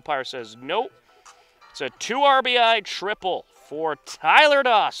 but the umpire says nope. It's a 2 RBI triple for Tyler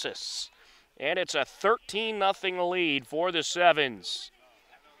Dossis. And it's a 13-0 lead for the 7's.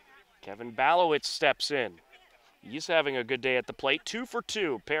 Kevin Balowitz steps in. He's having a good day at the plate. 2 for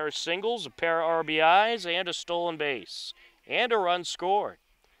 2. A pair of singles, a pair of RBIs, and a stolen base. And a run scored.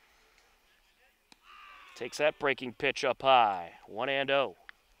 Takes that breaking pitch up high. 1-0.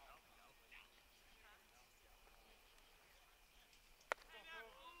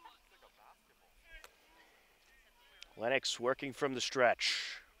 Lennox working from the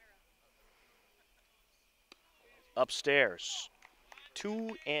stretch. Upstairs.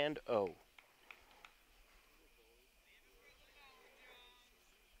 2-0.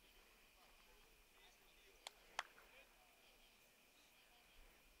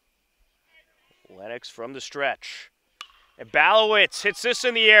 Lennox from the stretch. And Balowitz hits this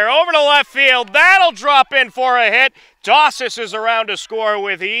in the air over to left field. That'll drop in for a hit. Dossis is around to score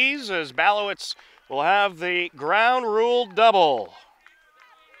with ease as Balowitz will have the ground rule double.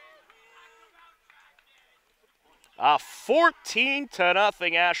 A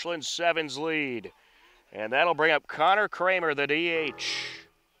 14-0 Ashland 7's lead. And that'll bring up Connor Kramer, the DH.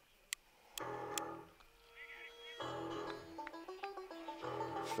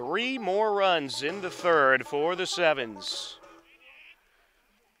 Three more runs in the third for the 7's.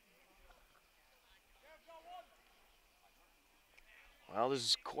 Well, this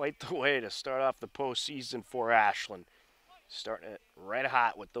is quite the way to start off the postseason for Ashland. Starting it red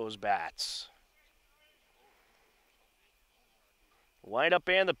hot with those bats. Wind up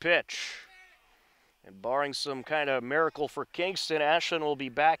and the pitch. And barring some kind of miracle for Kingston, Ashland will be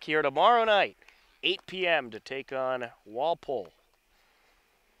back here tomorrow night, 8 p.m. to take on Walpole,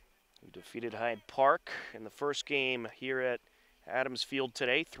 who defeated Hyde Park in the first game here at Adams Field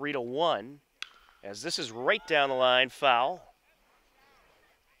today, 3-1. As this is right down the line, foul.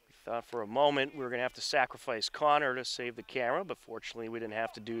 We thought for a moment we were going to have to sacrifice Connor to save the camera, but fortunately we didn't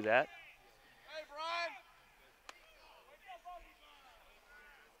have to do that.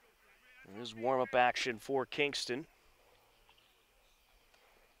 This is warm-up action for Kingston.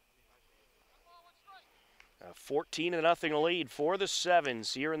 A 14-0 lead for the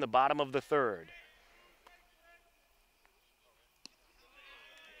 7's here in the bottom of the third.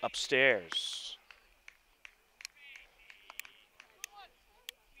 Upstairs.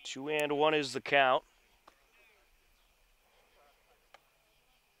 2-1 is the count.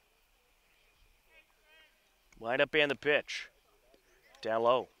 Line up and the pitch. Down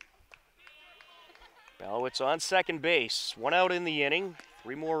low. Balowitz on second base. One out in the inning.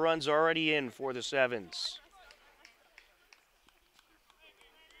 Three more runs already in for the 7's.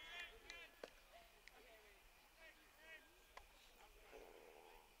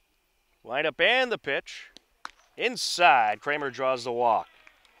 Line up and the pitch. Inside. Kramer draws the walk.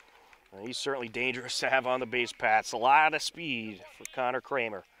 Well, he's certainly dangerous to have on the base paths. A lot of speed for Connor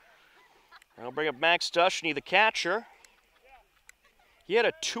Kramer. I'll bring up Max Dushny, the catcher. He had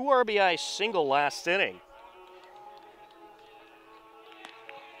a 2 RBI single last inning.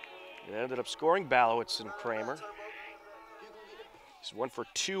 It ended up scoring Balowitz and Kramer. He's 1 for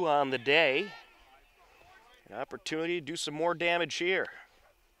 2 on the day. An opportunity to do some more damage here.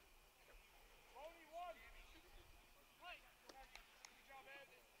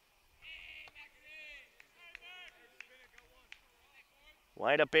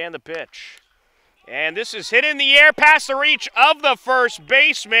 Wind up and the pitch. And this is hit in the air past the reach of the first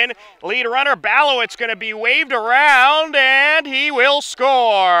baseman. Lead runner Balowitz going to be waved around, and he will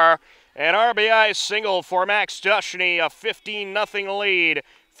score. An RBI single for Max Dushny, a 15-0 lead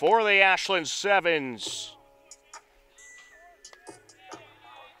for the Ashland 7's.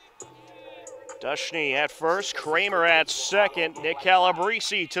 Dushny at first, Kramer at second, Nick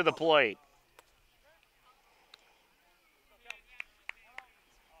Calabrese to the plate.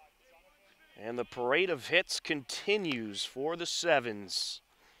 And the parade of hits continues for the 7's.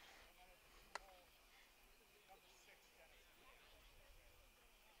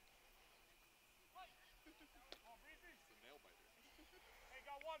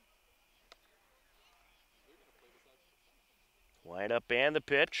 Wind up and the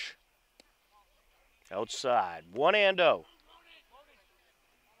pitch. Outside. 1-0.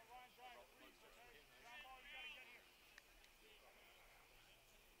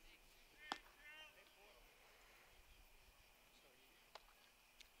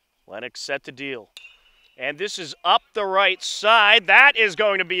 Lennox set to deal. And this is up the right side. That is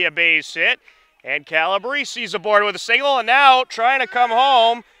going to be a base hit. And Calabrese's aboard with a single. And now trying to come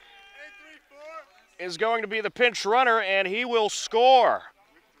home is going to be the pinch runner, and he will score.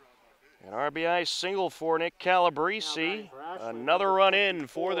 An RBI single for Nick Calabrese. Another run in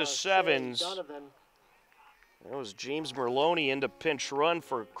for the 7's. That was James Merlone into pinch run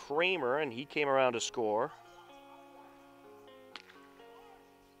for Kramer, and he came around to score.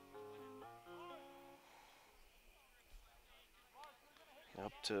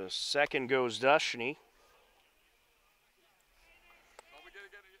 Up to second goes Dushny.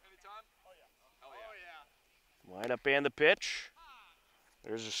 Line up and the pitch.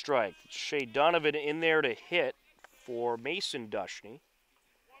 There's a strike. Shea Donovan in there to hit for Mason Dushny.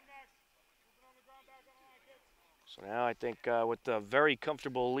 So now I think with the very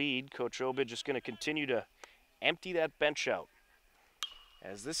comfortable lead, Coach Obid just going to continue to empty that bench out.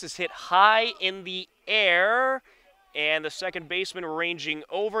 As this is hit high in the air, and the second baseman ranging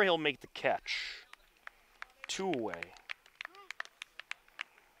over, he'll make the catch. 2 away.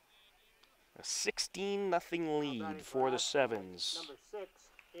 A 16-0 lead for the 7's. Number 6,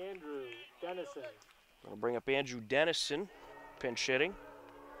 Andrew Dennison. I'll bring up Andrew Dennison, pinch hitting.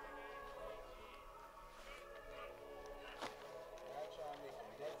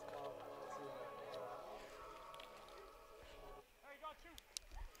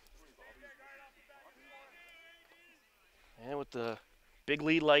 And with the big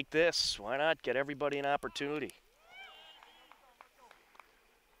lead like this, why not get everybody an opportunity?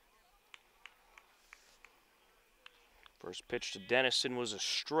 First pitch to Dennison was a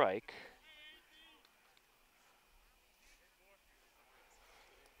strike.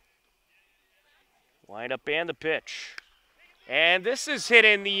 Wind up and the pitch. And this is hit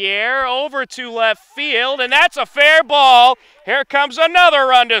in the air over to left field, and that's a fair ball. Here comes another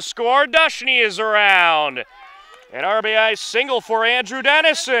run to score. Dushny is around. An RBI single for Andrew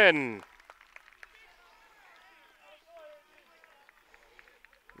Dennison.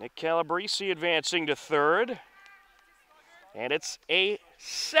 Nick Calabrese advancing to third. And it's a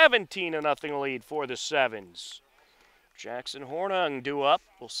 17-0 lead for the Sevens. Jackson Hornung due up.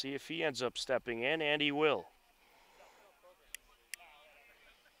 We'll see if he ends up stepping in, and he will.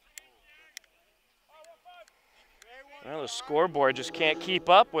 Well, the scoreboard just can't keep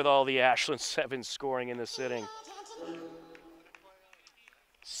up with all the Ashland Sevens scoring in this inning.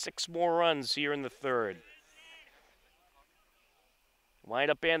 6 more runs here in the third.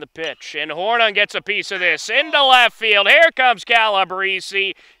 Wind up and the pitch, and Hornung gets a piece of this into left field. Here comes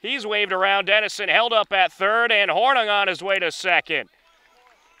Calabrese. He's waved around. Dennison held up at third, and Hornung on his way to second.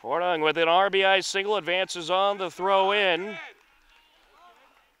 Hornung with an RBI single advances on the throw in.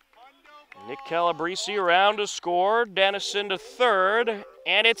 Nick Calabrese around to score. Dennison to third,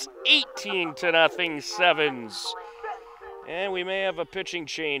 and it's 18-0 Sevens. And we may have a pitching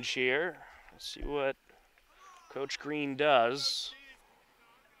change here. Let's see what Coach Green does.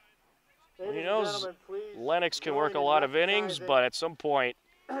 He knows Lennox can work a lot of innings, but at some point,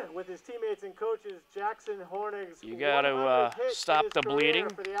 with his teammates and coaches, Jackson Hornung's you got to stop the bleeding.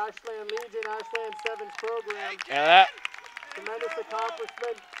 For the Ashland Legion, Ashland 7's program. And that tremendous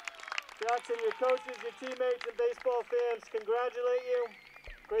accomplishment. Jackson, your coaches, your teammates, and baseball fans, congratulate you.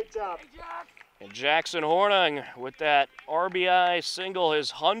 Great job. And Jackson Hornung with that RBI single,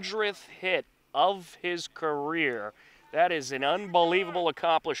 his 100th hit of his career. That is an unbelievable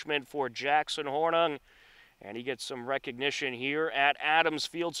accomplishment for Jackson Hornung, and he gets some recognition here at Adams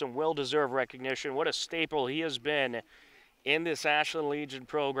Field, some well-deserved recognition. What a staple he has been in this Ashland Legion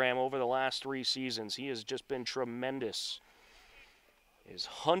program over the last 3 seasons. He has just been tremendous. His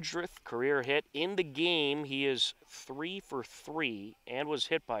 100th career hit in the game. He is 3 for 3 and was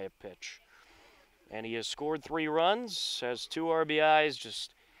hit by a pitch. And he has scored 3 runs, has 2 RBIs,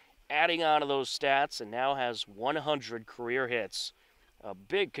 just adding on to those stats, and now has 100 career hits. A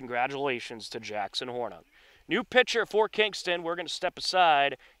big congratulations to Jackson Hornung. New pitcher for Kingston. We're going to step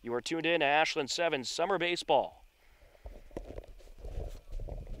aside. You are tuned in to Ashland 7's Summer Baseball.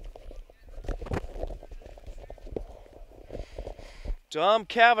 Tom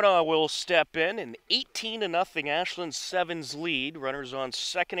Cavanaugh will step in, an 18-0 Ashland 7's lead. Runners on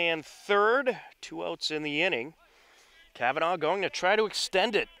second and third. 2 outs in the inning. Cavanaugh going to try to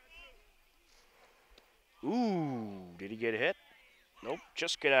extend it. Ooh, did he get hit? Nope,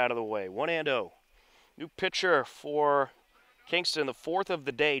 just get out of the way. 1-0. New pitcher for Kingston, the 4th of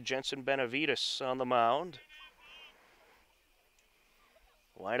the day, Jensen Benavides on the mound.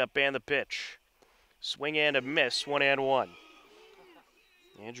 Line up and the pitch. Swing and a miss, 1-1.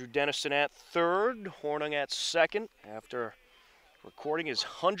 Andrew Dennison at third, Hornung at second after recording his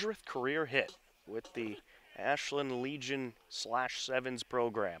 100th career hit with the Ashland Legion /7's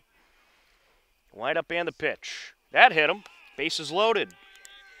program. Wind up and the pitch. That hit him. Bases loaded.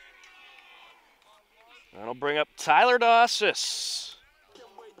 That'll bring up Tyler Dossis,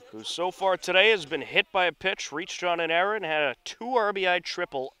 who so far today has been hit by a pitch, reached on an error, and had a 2 RBI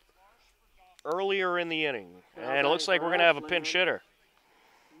triple earlier in the inning. And it looks like we're going to have a pinch hitter.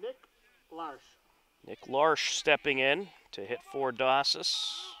 Nick Larsh stepping in to hit for Dossis.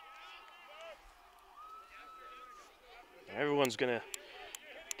 Everyone's going to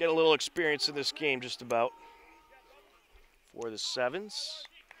get a little experience in this game just about for the Sevens.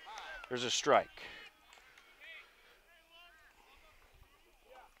 There's a strike.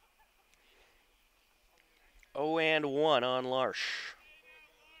 Oh, and 1 on Larsh.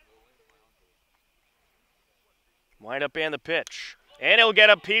 Wind up and the pitch. And he'll get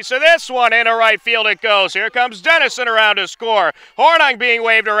a piece of this one. Into right field it goes. Here comes Dennison around to score. Hornung being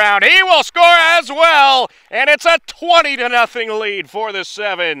waved around. He will score as well. And it's a 20-0 lead for the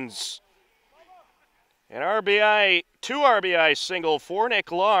Sevens. An RBI, 2 RBI single for Nick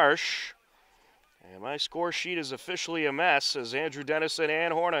Larsh. And my score sheet is officially a mess as Andrew Dennison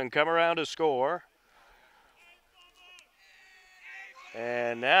and Hornung come around to score.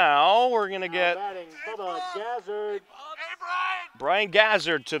 And now we're going to get Brian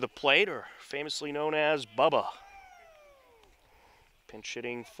Gazzard to the plate, or famously known as Bubba. Pinch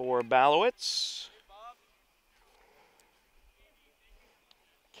hitting for Balowitz.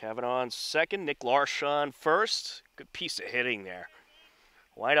 Kavanaugh on second, Nick Larsh on first. Good piece of hitting there.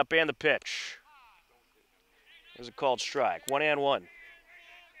 Wind up and the pitch. There's a called strike. 1-1.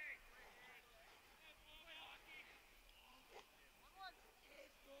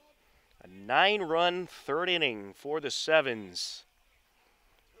 A 9-run third inning for the Sevens.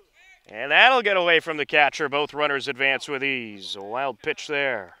 And that'll get away from the catcher. Both runners advance with ease. A wild pitch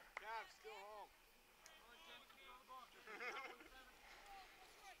there.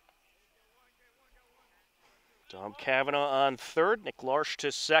 Tom Kavanaugh on third, Nick Larsh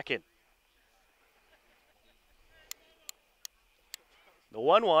to second. The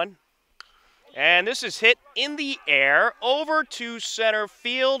 1-1. And this is hit in the air over to center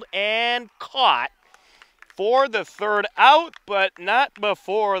field and caught for the third out, but not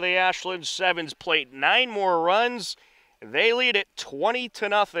before the Ashland Sevens plate 9 more runs. They lead it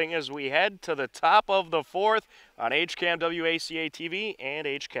 20-0 as we head to the top of the fourth on HCAM WACA TV and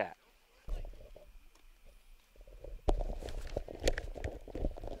HCAT.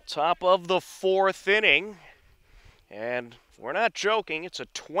 Top of the fourth inning, and we're not joking, it's a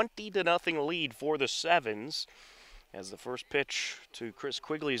 20-0 lead for the Sevens as the first pitch to Chris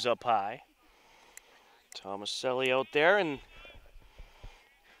Quigley's up high. Tomaselli out there, and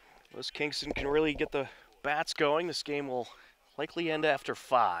unless Kingston can really get the bats going, this game will likely end after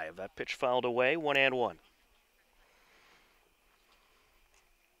 5. That pitch fouled away, 1-1.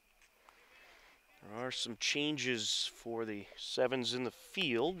 There are some changes for the Sevens in the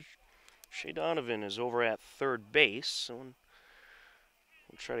field. Shea Donovan is over at third base, so we'll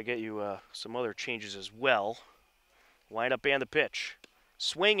try to get you some other changes as well. Wind up and the pitch.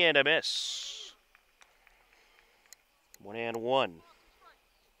 Swing and a miss. 1-1.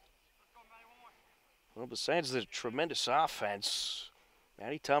 Well, besides the tremendous offense,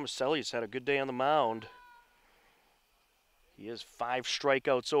 Matty Tomaselli has had a good day on the mound. He has 5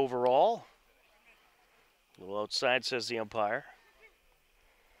 strikeouts overall. A little outside, says the umpire.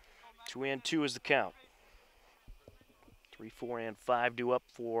 2-2 is the count. 3, 4, and 5 due up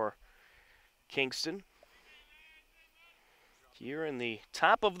for Kingston. Here in the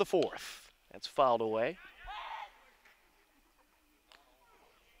top of the fourth. That's fouled away.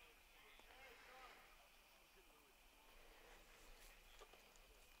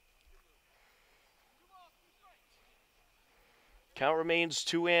 Count remains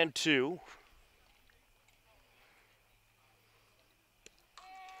 2-2.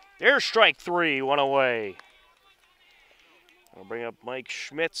 There's strike 3, 1 away. I'll bring up Mike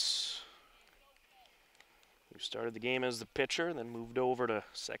Schmitz, who started the game as the pitcher and then moved over to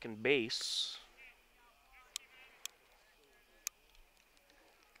second base.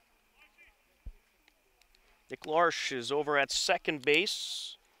 Nick Larsh is over at second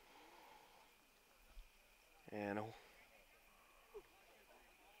base. And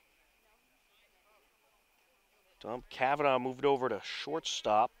Tom Kavanaugh moved over to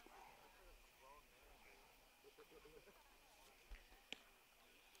shortstop.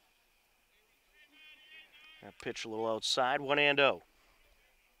 That pitch a little outside, 1-0.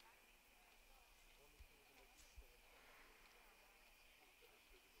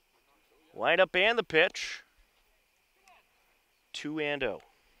 Wind up and the pitch, 2-0. A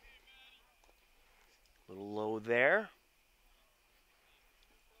little low there.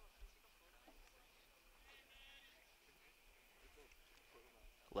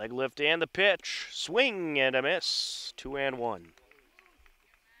 Leg lift and the pitch, swing and a miss, 2-1.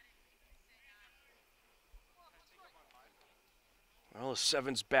 Well, the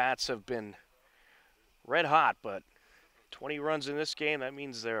Sevens bats have been red hot, but 20 runs in this game, that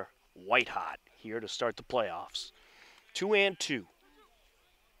means they're white hot here to start the playoffs. 2-2.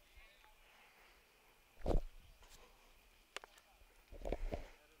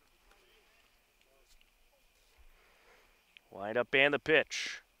 Wind up and the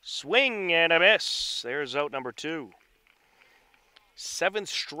pitch. Swing and a miss. There's out number 2. 7th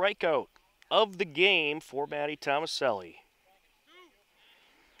strikeout of the game for Matty Tomaselli.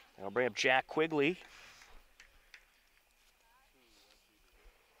 I'll bring up Jack Quigley.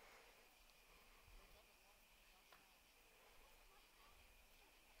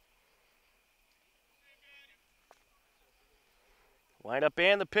 Wind up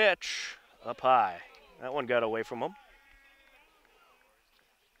and the pitch. Up high. That one got away from him.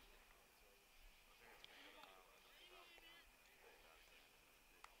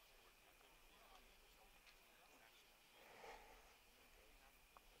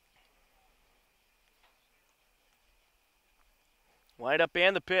 Wind up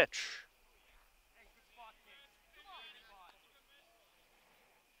and the pitch.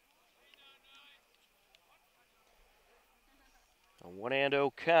 A A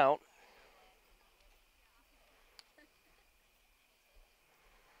 1-0 count.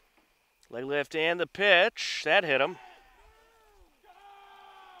 Leg lift and the pitch. That hit him.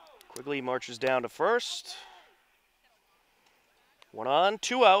 Quigley marches down to first. 1 on,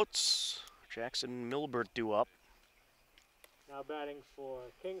 2 outs. Jackson Milbert due up. Now batting for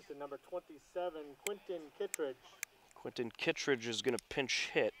Kingston, number 27, Quentin Kittredge. Quentin Kittredge is going to pinch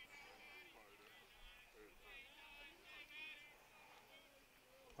hit.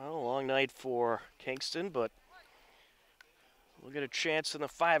 Well, a long night for Kingston, but we'll get a chance in the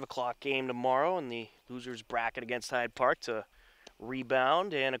 5 o'clock game tomorrow in the losers bracket against Hyde Park to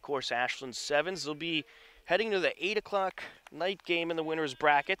rebound. And, of course, Ashland 7's. They'll be heading to the 8 o'clock night game in the winners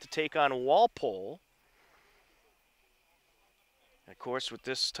bracket to take on Walpole. Of course, with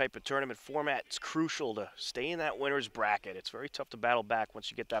this type of tournament format, it's crucial to stay in that winner's bracket. It's very tough to battle back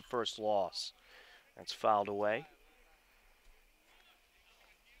once you get that first loss. That's fouled away.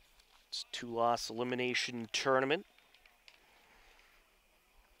 It's a 2-loss elimination tournament.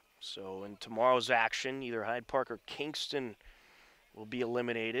 So in tomorrow's action, either Hyde Park or Kingston will be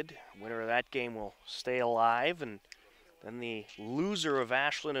eliminated. Winner of that game will stay alive, and then the loser of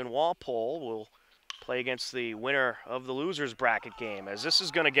Ashland and Walpole will play against the winner of the losers bracket game. As this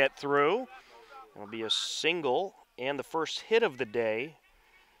is going to get through, it'll be a single and the first hit of the day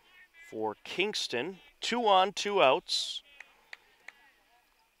for Kingston. 2 on, 2 outs.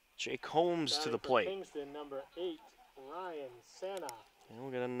 Jake Holmes to the plate. Kingston, number 8, Ryan Sana. And we'll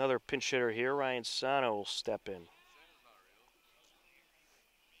get another pinch hitter here. Ryan Sana will step in.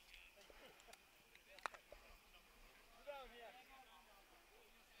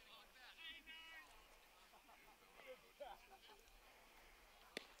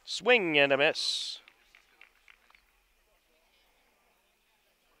 Swing and a miss.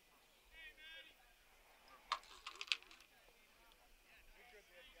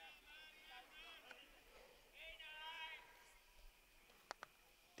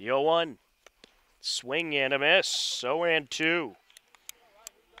 The 0-1. Swing and a miss. 0-2.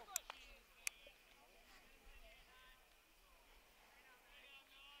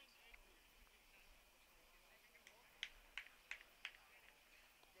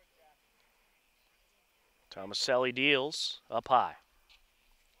 Tomaselli deals up high.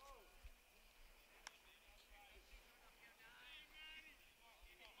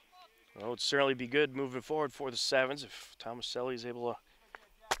 Well, it would certainly be good moving forward for the 7's if Tomaselli is able to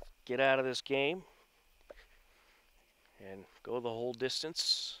get out of this game and go the whole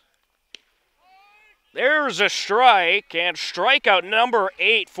distance. There's a strike, and strikeout number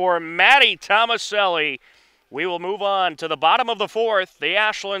 8 for Matty Tomaselli. We will move on to the bottom of the 4th. The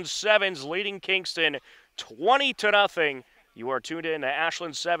Ashland 7's leading Kingston 20-0. You are tuned in to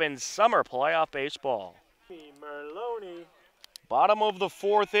Ashland 7's Summer Playoff Baseball. Merlone. Bottom of the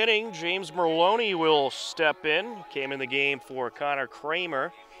 4th inning, James Merlone will step in. Came in the game for Connor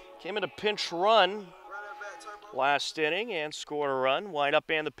Kramer. Came in a pinch run last inning and scored a run. Wind up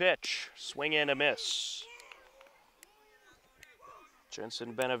and the pitch. Swing and a miss.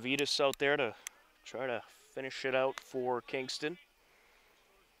 Jensen Benavides out there to try to finish it out for Kingston.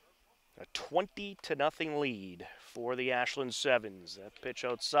 A 20-0 lead for the Ashland 7's. That pitch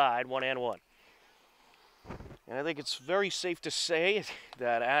outside, 1-1. And I think it's very safe to say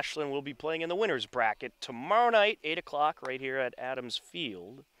that Ashland will be playing in the winners bracket tomorrow night, 8 o'clock, right here at Adams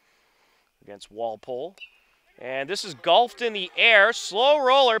Field against Walpole. And this is golfed in the air. Slow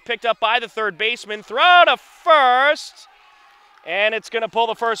roller picked up by the third baseman. Throw to first. And it's going to pull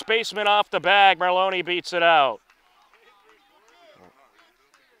the first baseman off the bag. Merlone beats it out.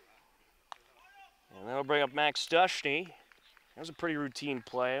 And that'll bring up Max Dushny. That was a pretty routine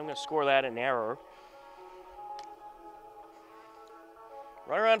play. I'm going to score that an error.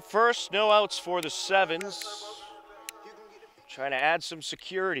 Runner on first, no outs for the 7's. Trying to add some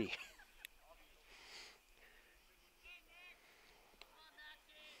security.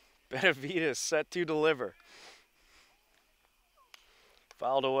 Benavides set to deliver.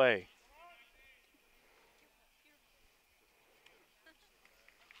 Fouled away.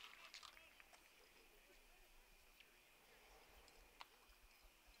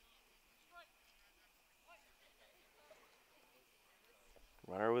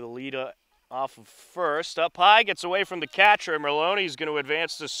 Runner with a lead off of first. Up high, gets away from the catcher. Merlone's going to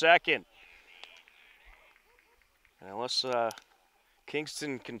advance to second. Unless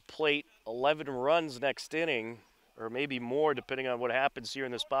Kingston can plate 11 runs next inning, or maybe more depending on what happens here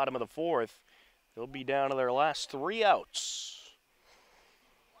in this bottom of the 4th, they'll be down to their last 3 outs.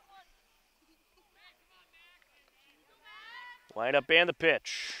 Wind up and the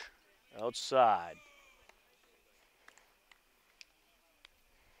pitch. Outside.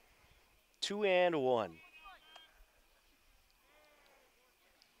 2-1.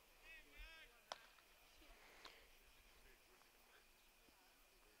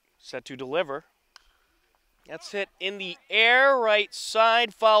 Set to deliver. That's hit in the air, right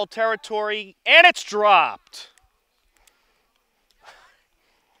side, foul territory, and it's dropped.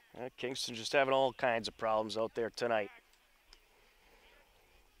 Kingston just having all kinds of problems out there tonight.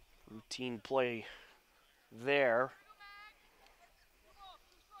 Routine play there.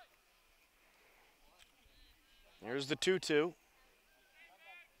 There's the 2-2.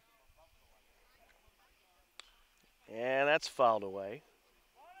 And that's fouled away.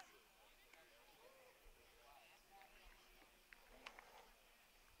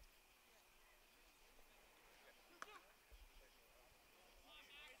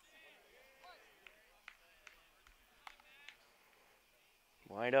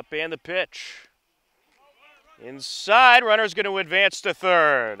 Wind up and the pitch. Inside, runner's going to advance to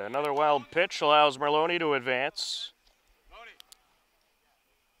third. Another wild pitch allows Merloni to advance.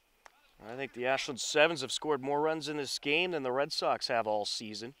 I think the Ashland 7's have scored more runs in this game than the Red Sox have all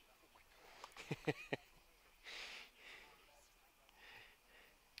season.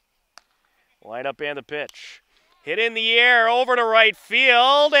 Wind up and the pitch. Hit in the air over to right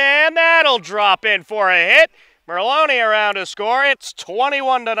field, and that'll drop in for a hit. Merloni around to score. It's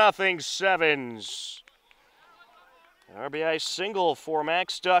 21-0 7's. An RBI single for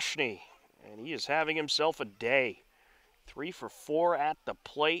Max Dushny, and he is having himself a day. 3 for 4 at the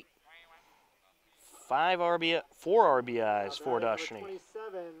plate. 4 RBIs for Dushny. 27,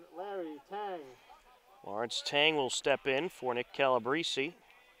 Larry Tang. Lawrence Tang will step in for Nick Calabrese.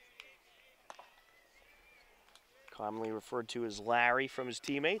 Commonly referred to as Larry from his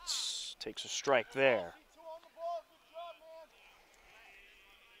teammates. Takes a strike there.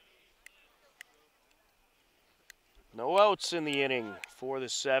 No outs in the inning for the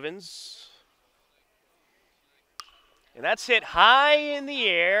 7's. And that's hit high in the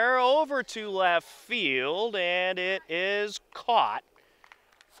air over to left field, and it is caught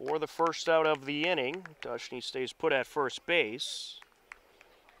for the first out of the inning. Dushny stays put at first base.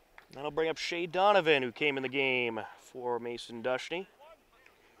 That'll bring up Shea Donovan, who came in the game for Mason Dushny.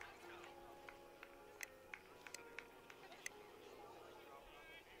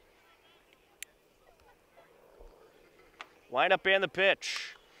 Wind up and the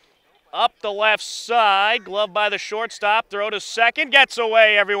pitch. Up the left side, glove by the shortstop, throw to second, gets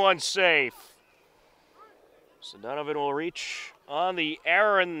away, everyone's safe. So Donovan will reach on the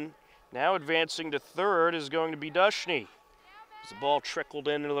error, and now advancing to third is going to be Dushny. As the ball trickled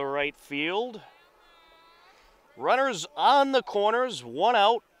into the right field. Runners on the corners, 1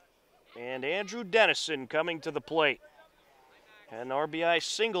 out, and Andrew Dennison coming to the plate. Had an RBI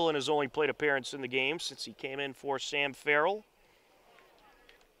single in his only plate appearance in the game since he came in for Sam Farrell.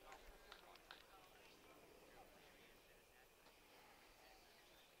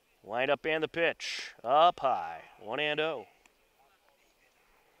 Wind up and the pitch. Up high. 1-0.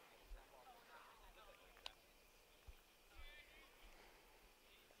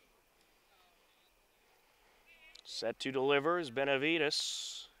 Set to deliver is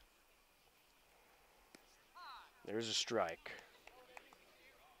Benavides. There's a strike.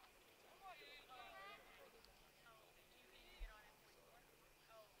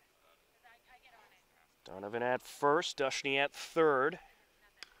 Donovan at first, Dushny at third.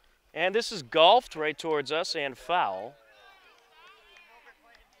 And this is golfed right towards us and foul.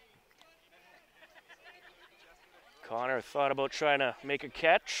 Connor thought about trying to make a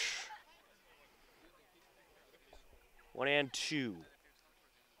catch. 1-2.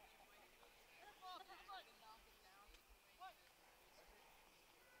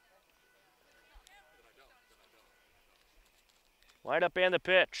 Wind up and the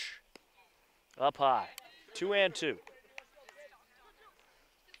pitch. Up high. 2-2.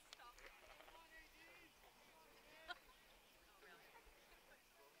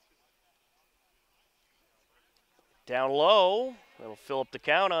 Down low. That'll fill up the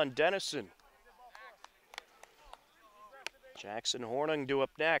count on Dennison. Jackson Hornung due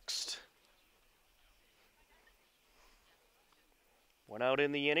up next. 1 out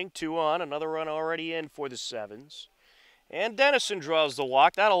in the inning, 2 on. Another run already in for the 7's. And Dennison draws the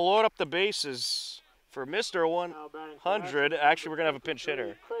walk. That'll load up the bases for Mr. 100. Actually, we're going to have a pinch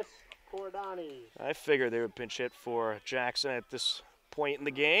hitter. I figured they would pinch hit for Jackson at this point in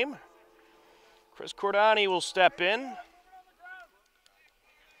the game. Chris Cordani will step in.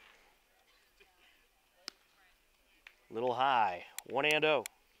 Little high, 1-0.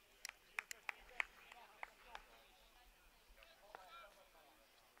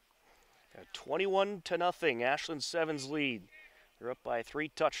 Got 21-0, Ashland 7's lead. They're up by 3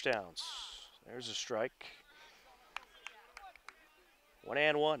 touchdowns. There's a strike.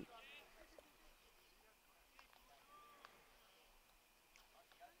 1-1.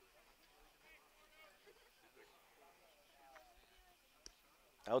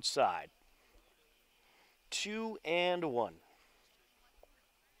 Outside. 2-1.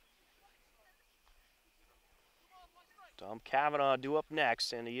 Tom Cavanaugh due up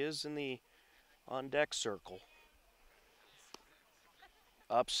next, and he is in the on-deck circle.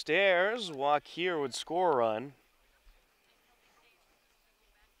 Upstairs, walk here would score a run.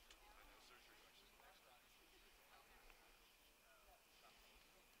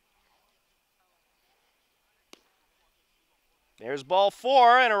 There's ball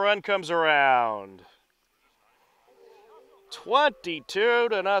 4, and a run comes around.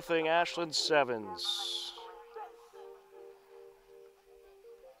 22-0, Ashland 7's.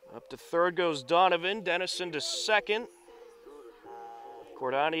 Up to third goes Donovan. Dennison to second.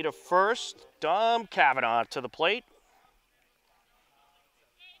 Cordani to first. Dom Cavanaugh to the plate.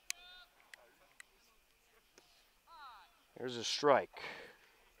 There's a strike.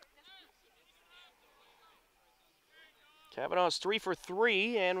 Cavanaugh's 3 for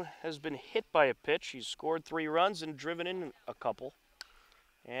 3 and has been hit by a pitch. He's scored 3 runs and driven in a couple.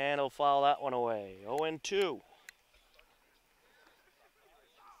 And he'll foul that one away. 0-2.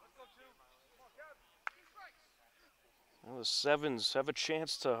 Well, the 7's have a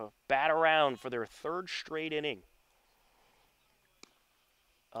chance to bat around for their 3rd straight inning.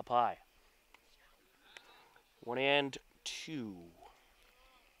 Up high. 1-2.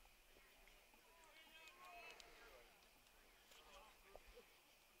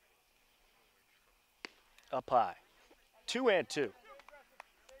 Up high. 2-2.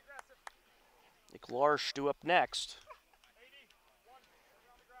 Nick Larsh due up next.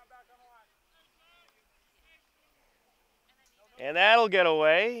 And that'll get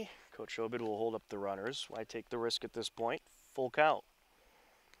away. Coach Obid will hold up the runners. Why take the risk at this point? Full count.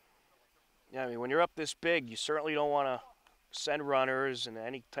 Yeah, I mean, when you're up this big, you certainly don't want to send runners in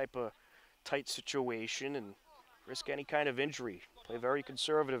any type of tight situation and risk any kind of injury. Play very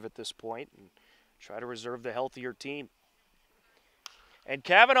conservative at this point and try to reserve the healthier team. And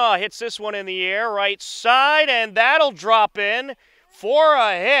Cavanaugh hits this one in the air, right side, and that'll drop in for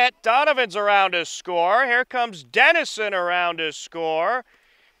a hit. Donovan's around to score. Here comes Dennison around to score.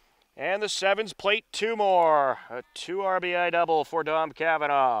 And the 7's plate 2 more. A 2 RBI double for Dom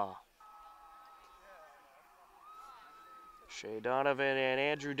Cavanaugh. Shea Donovan and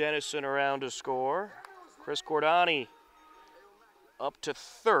Andrew Dennison around to score. Chris Cordani up to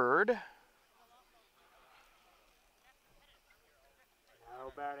third.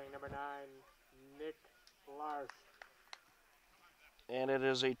 Now batting number 9, Nick Larsh. And it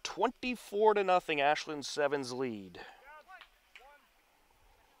is a 24-0 Ashland 7's lead.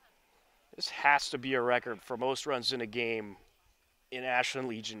 This has to be a record for most runs in a game in Ashland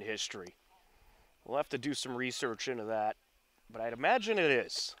Legion history. We'll have to do some research into that, but I'd imagine it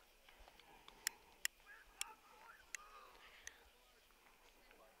is.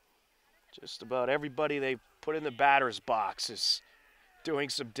 Just about everybody they put in the batter's box is doing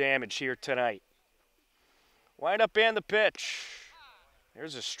some damage here tonight. Wind up and the pitch.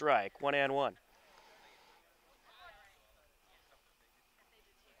 There's a strike, 1-1.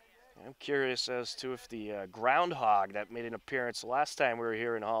 I'm curious as to if the groundhog that made an appearance the last time we were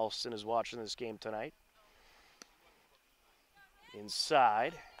here in Holliston is watching this game tonight.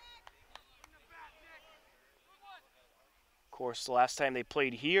 Inside. Of course, the last time they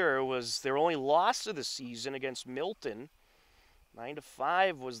played here was their only loss of the season against Milton.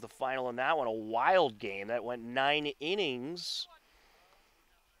 9-5 was the final in that one, a wild game that went 9 innings.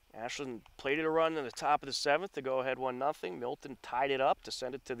 Ashland played it a run in the top of the 7th to go ahead 1-0. Milton tied it up to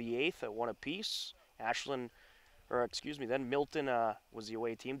send it to the 8th at 1 apiece. Then Milton was the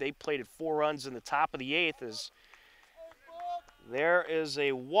away team. They played it 4 runs in the top of the 8th as there is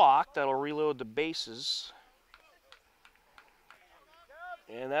a walk that'll reload the bases.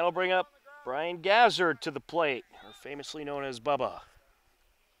 And that'll bring up Brian Gazzard to the plate, or famously known as Bubba.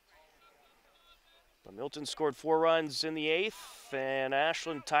 But Milton scored 4 runs in the 8th, and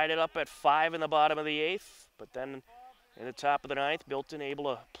Ashland tied it up at 5 in the bottom of the 8th. But then in the top of the 9th, Milton able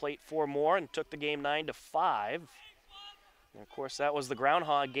to plate 4 more and took the game 9-5. And of course, that was the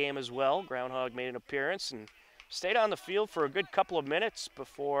Groundhog game as well. Groundhog made an appearance and stayed on the field for a good couple of minutes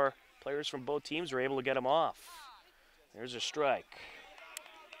before players from both teams were able to get him off. There's a strike.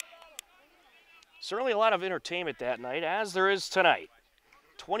 Certainly a lot of entertainment that night, as there is tonight.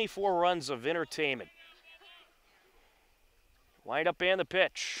 24 runs of entertainment. Wind up and the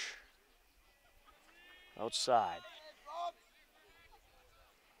pitch. Outside.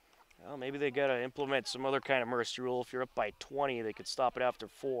 Well, maybe they got to implement some other kind of mercy rule. If you're up by 20, they could stop it after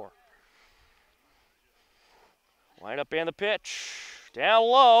 4. Line up and the pitch. Down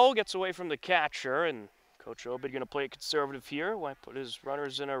low, gets away from the catcher, and Coach Obid going to play it conservative here. Why put his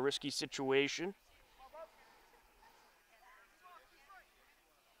runners in a risky situation?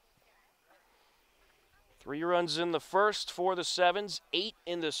 Three runs in the first for the Sevens, 8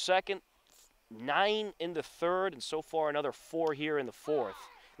 in the second, 9 in the third, and so far another 4 here in the fourth.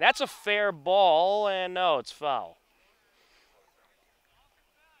 That's a fair ball, and no, it's foul.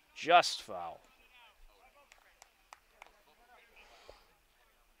 Just foul.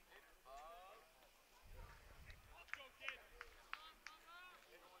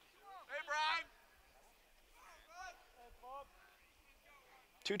 Hey, Brian.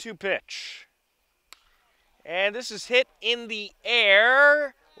 2-2 pitch. And this is hit in the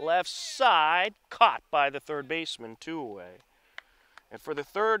air, left side, caught by the third baseman, 2 away. And for the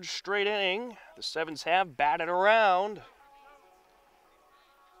third straight inning, the Sevens have batted around.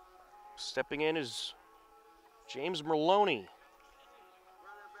 Stepping in is James Merlone.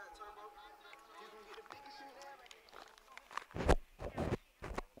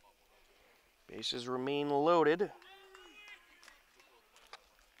 Bases remain loaded.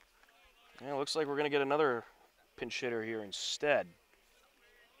 And it looks like we're going to get another pinch hitter here instead.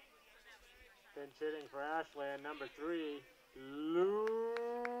 Pinch hitting for Ashland, number 3, Louis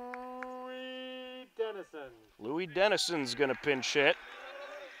Dennison. Louis Dennison's going to pinch hit.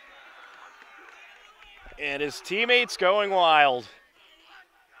 And his teammates going wild.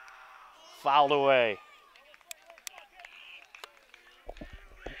 Fouled away.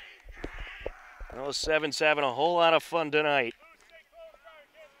 Well, the Sevens having a whole lot of fun tonight.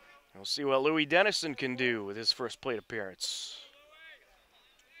 We'll see what Louis Dennison can do with his first plate appearance.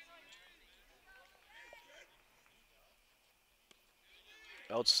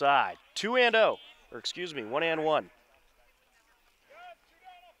 Outside, 2-0, or excuse me, 1-1.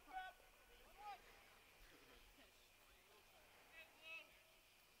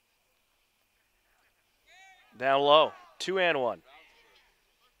 Down low, 2-1.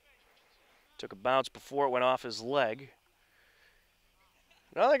 Took a bounce before it went off his leg.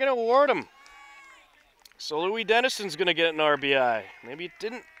 Now they're going to award him. So Louis Dennison's going to get an RBI. Maybe it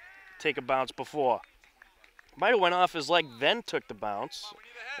didn't take a bounce before. Might have went off his leg, then took the bounce.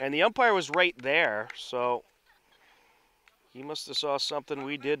 And the umpire was right there, so he must have saw something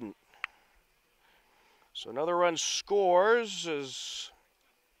we didn't. So another run scores as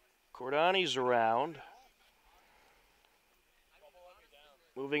Cordani's around.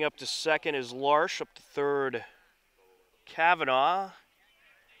 Moving up to second is Larsh, up to third, Kavanaugh.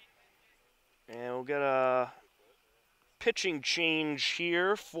 And we'll get a pitching change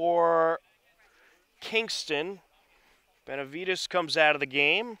here for Kingston. Benavides comes out of the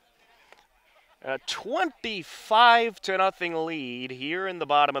game. A 25-0 lead here in the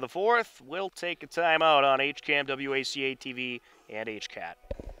bottom of the fourth. We'll take a timeout on HCAM, WACA TV, and HCAT.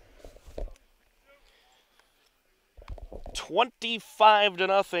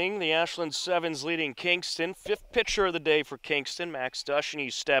 25-0, the Ashland Sevens leading Kingston. Fifth pitcher of the day for Kingston, Max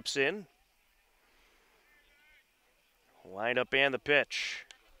Dushany steps in. Lined up and the pitch.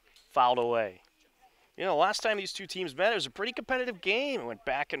 Fouled away. You know, last time these two teams met, it was a pretty competitive game. It went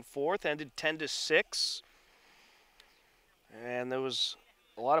back and forth, ended 10-6. And there was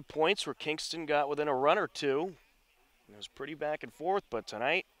a lot of points where Kingston got within a run or two. It was pretty back and forth, but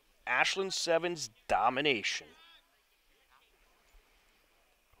tonight, Ashland Sevens domination.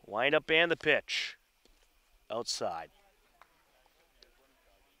 Wind up and the pitch. Outside.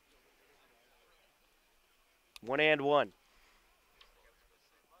 1-1.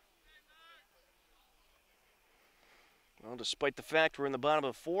 Well, despite the fact we're in the bottom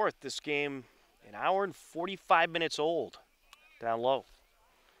of the fourth, this game an hour and 45 minutes old. Down low.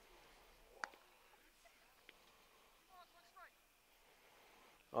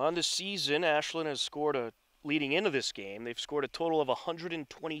 On the season, Ashland has scored leading into this game, they've scored a total of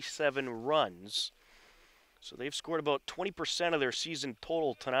 127 runs. So they've scored about 20% of their season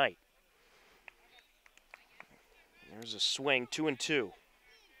total tonight. There's a swing, 2-2.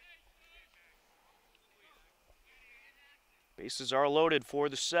 Bases are loaded for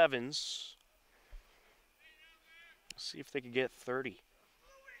the Sevens. Let's see if they can get 30.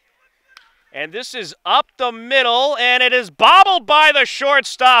 And this is up the middle, and it is bobbled by the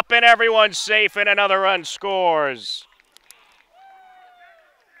shortstop, and everyone's safe, and another run scores.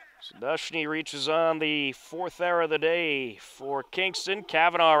 So Dushany reaches on the fourth error of the day for Kingston.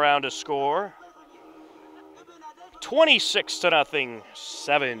 Kavanaugh around to score. 26-0,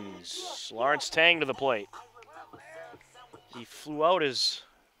 Sevens. Lawrence Tang to the plate. He flew out his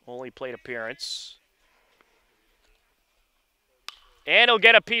only plate appearance. And he'll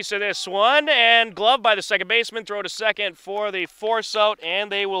get a piece of this one, and glove by the second baseman, throw to second for the force out,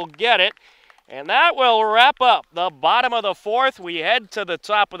 and they will get it. And that will wrap up the bottom of the fourth. We head to the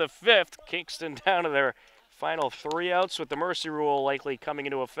top of the fifth. Kingston down to their final 3 outs with the mercy rule likely coming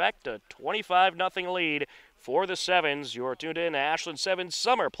into effect. A 25-0 lead for the 7's. You're tuned in to Ashland 7's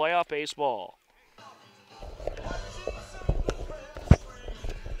Summer Playoff Baseball.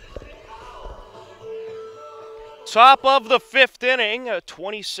 Top of the fifth inning, a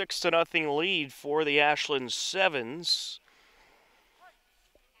 26-0 lead for the Ashland 7's.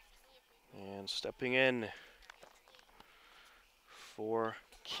 And stepping in for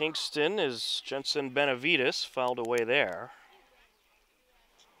Kingston is Jensen Benavides, fouled away there.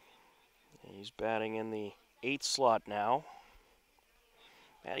 He's batting in the 8th slot now.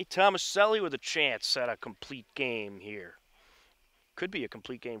 Matty Tomaselli with a chance at a complete game here. Could be a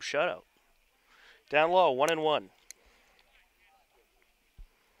complete game shutout. Down low, 1-1.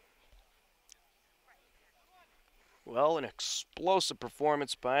 Well, an explosive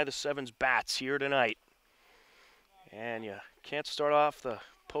performance by the 7's bats here tonight. And you can't start off the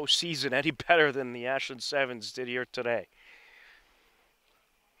postseason any better than the Ashland 7's did here today.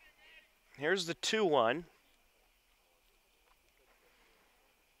 Here's the 2-1.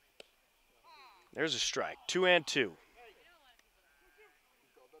 There's a strike, 2-2.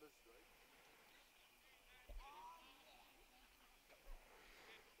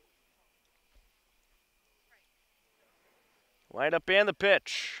 Wind up and the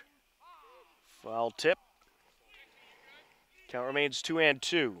pitch. Foul tip. Count remains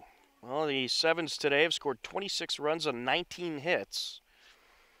 2-2. Well, the 7's today have scored 26 runs on 19 hits.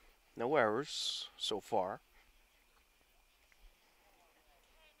 No errors so far.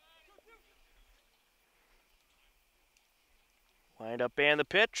 Wind up and the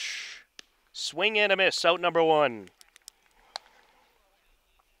pitch. Swing and a miss. Out number 1.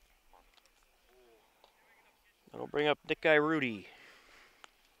 That'll bring up Nick Rudy.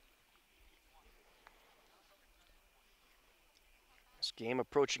 This game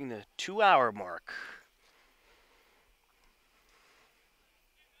approaching the 2-hour mark.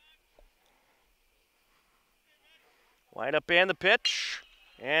 Wind up and the pitch.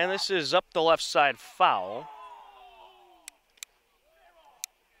 And this is up the left side, foul.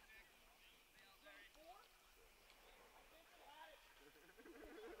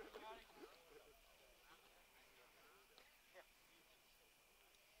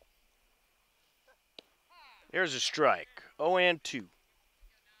 There's a strike, 0-2.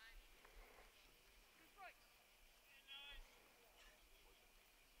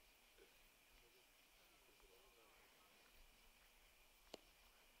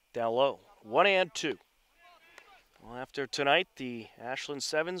 Down low, 1-2. Well, after tonight, the Ashland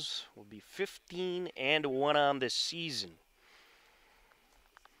 7's will be 15-1 on this season.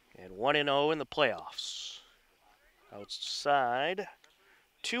 And 1-0 in the playoffs. Outside,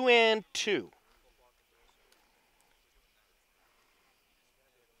 2-2.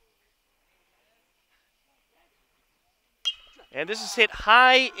 And this is hit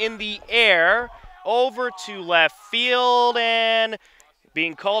high in the air, over to left field, and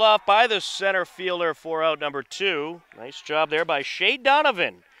being called off by the center fielder for out number 2. Nice job there by Shea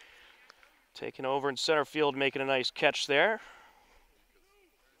Donovan. Taking over in center field, making a nice catch there.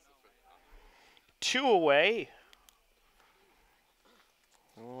 2 away.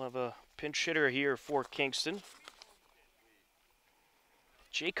 We'll have a pinch hitter here for Kingston.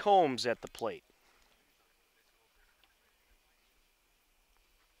 Jake Holmes at the plate.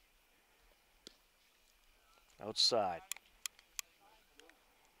 Outside.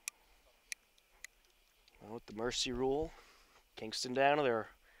 Well, with the mercy rule, Kingston down to their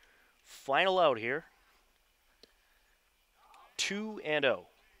final out here. 2-0.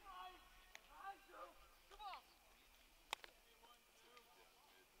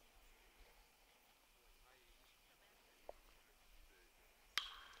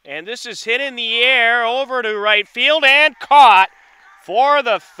 And this is hit in the air over to right field and caught for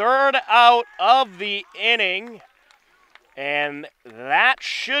the 3rd out of the inning. And that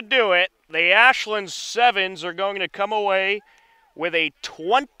should do it. The Ashland 7's are going to come away with a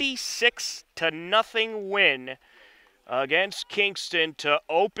 26-0 win against Kingston to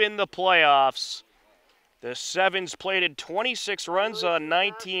open the playoffs. The 7's plated 26 runs on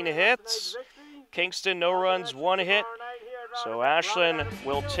 19 hits. Kingston, no runs, 1 hit. So Ashland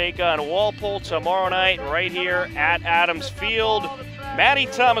will take on Walpole tomorrow night right here at Adams Field. Matty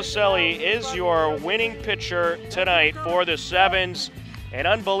Tomaselli is your winning pitcher tonight for the 7's. An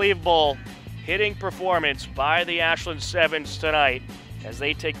unbelievable hitting performance by the Ashland 7's tonight. as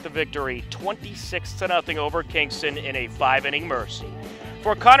they take the victory 26-0 over Kingston in a 5-inning mercy.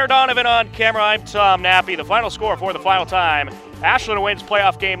 For Connor Donovan on camera, I'm Tom Nappy. The final score for the final time, Ashland wins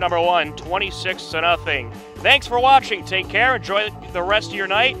playoff game number 1, 26-0. Thanks for watching. Take care. Enjoy the rest of your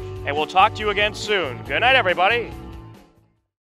night, and we'll talk to you again soon. Good night, everybody.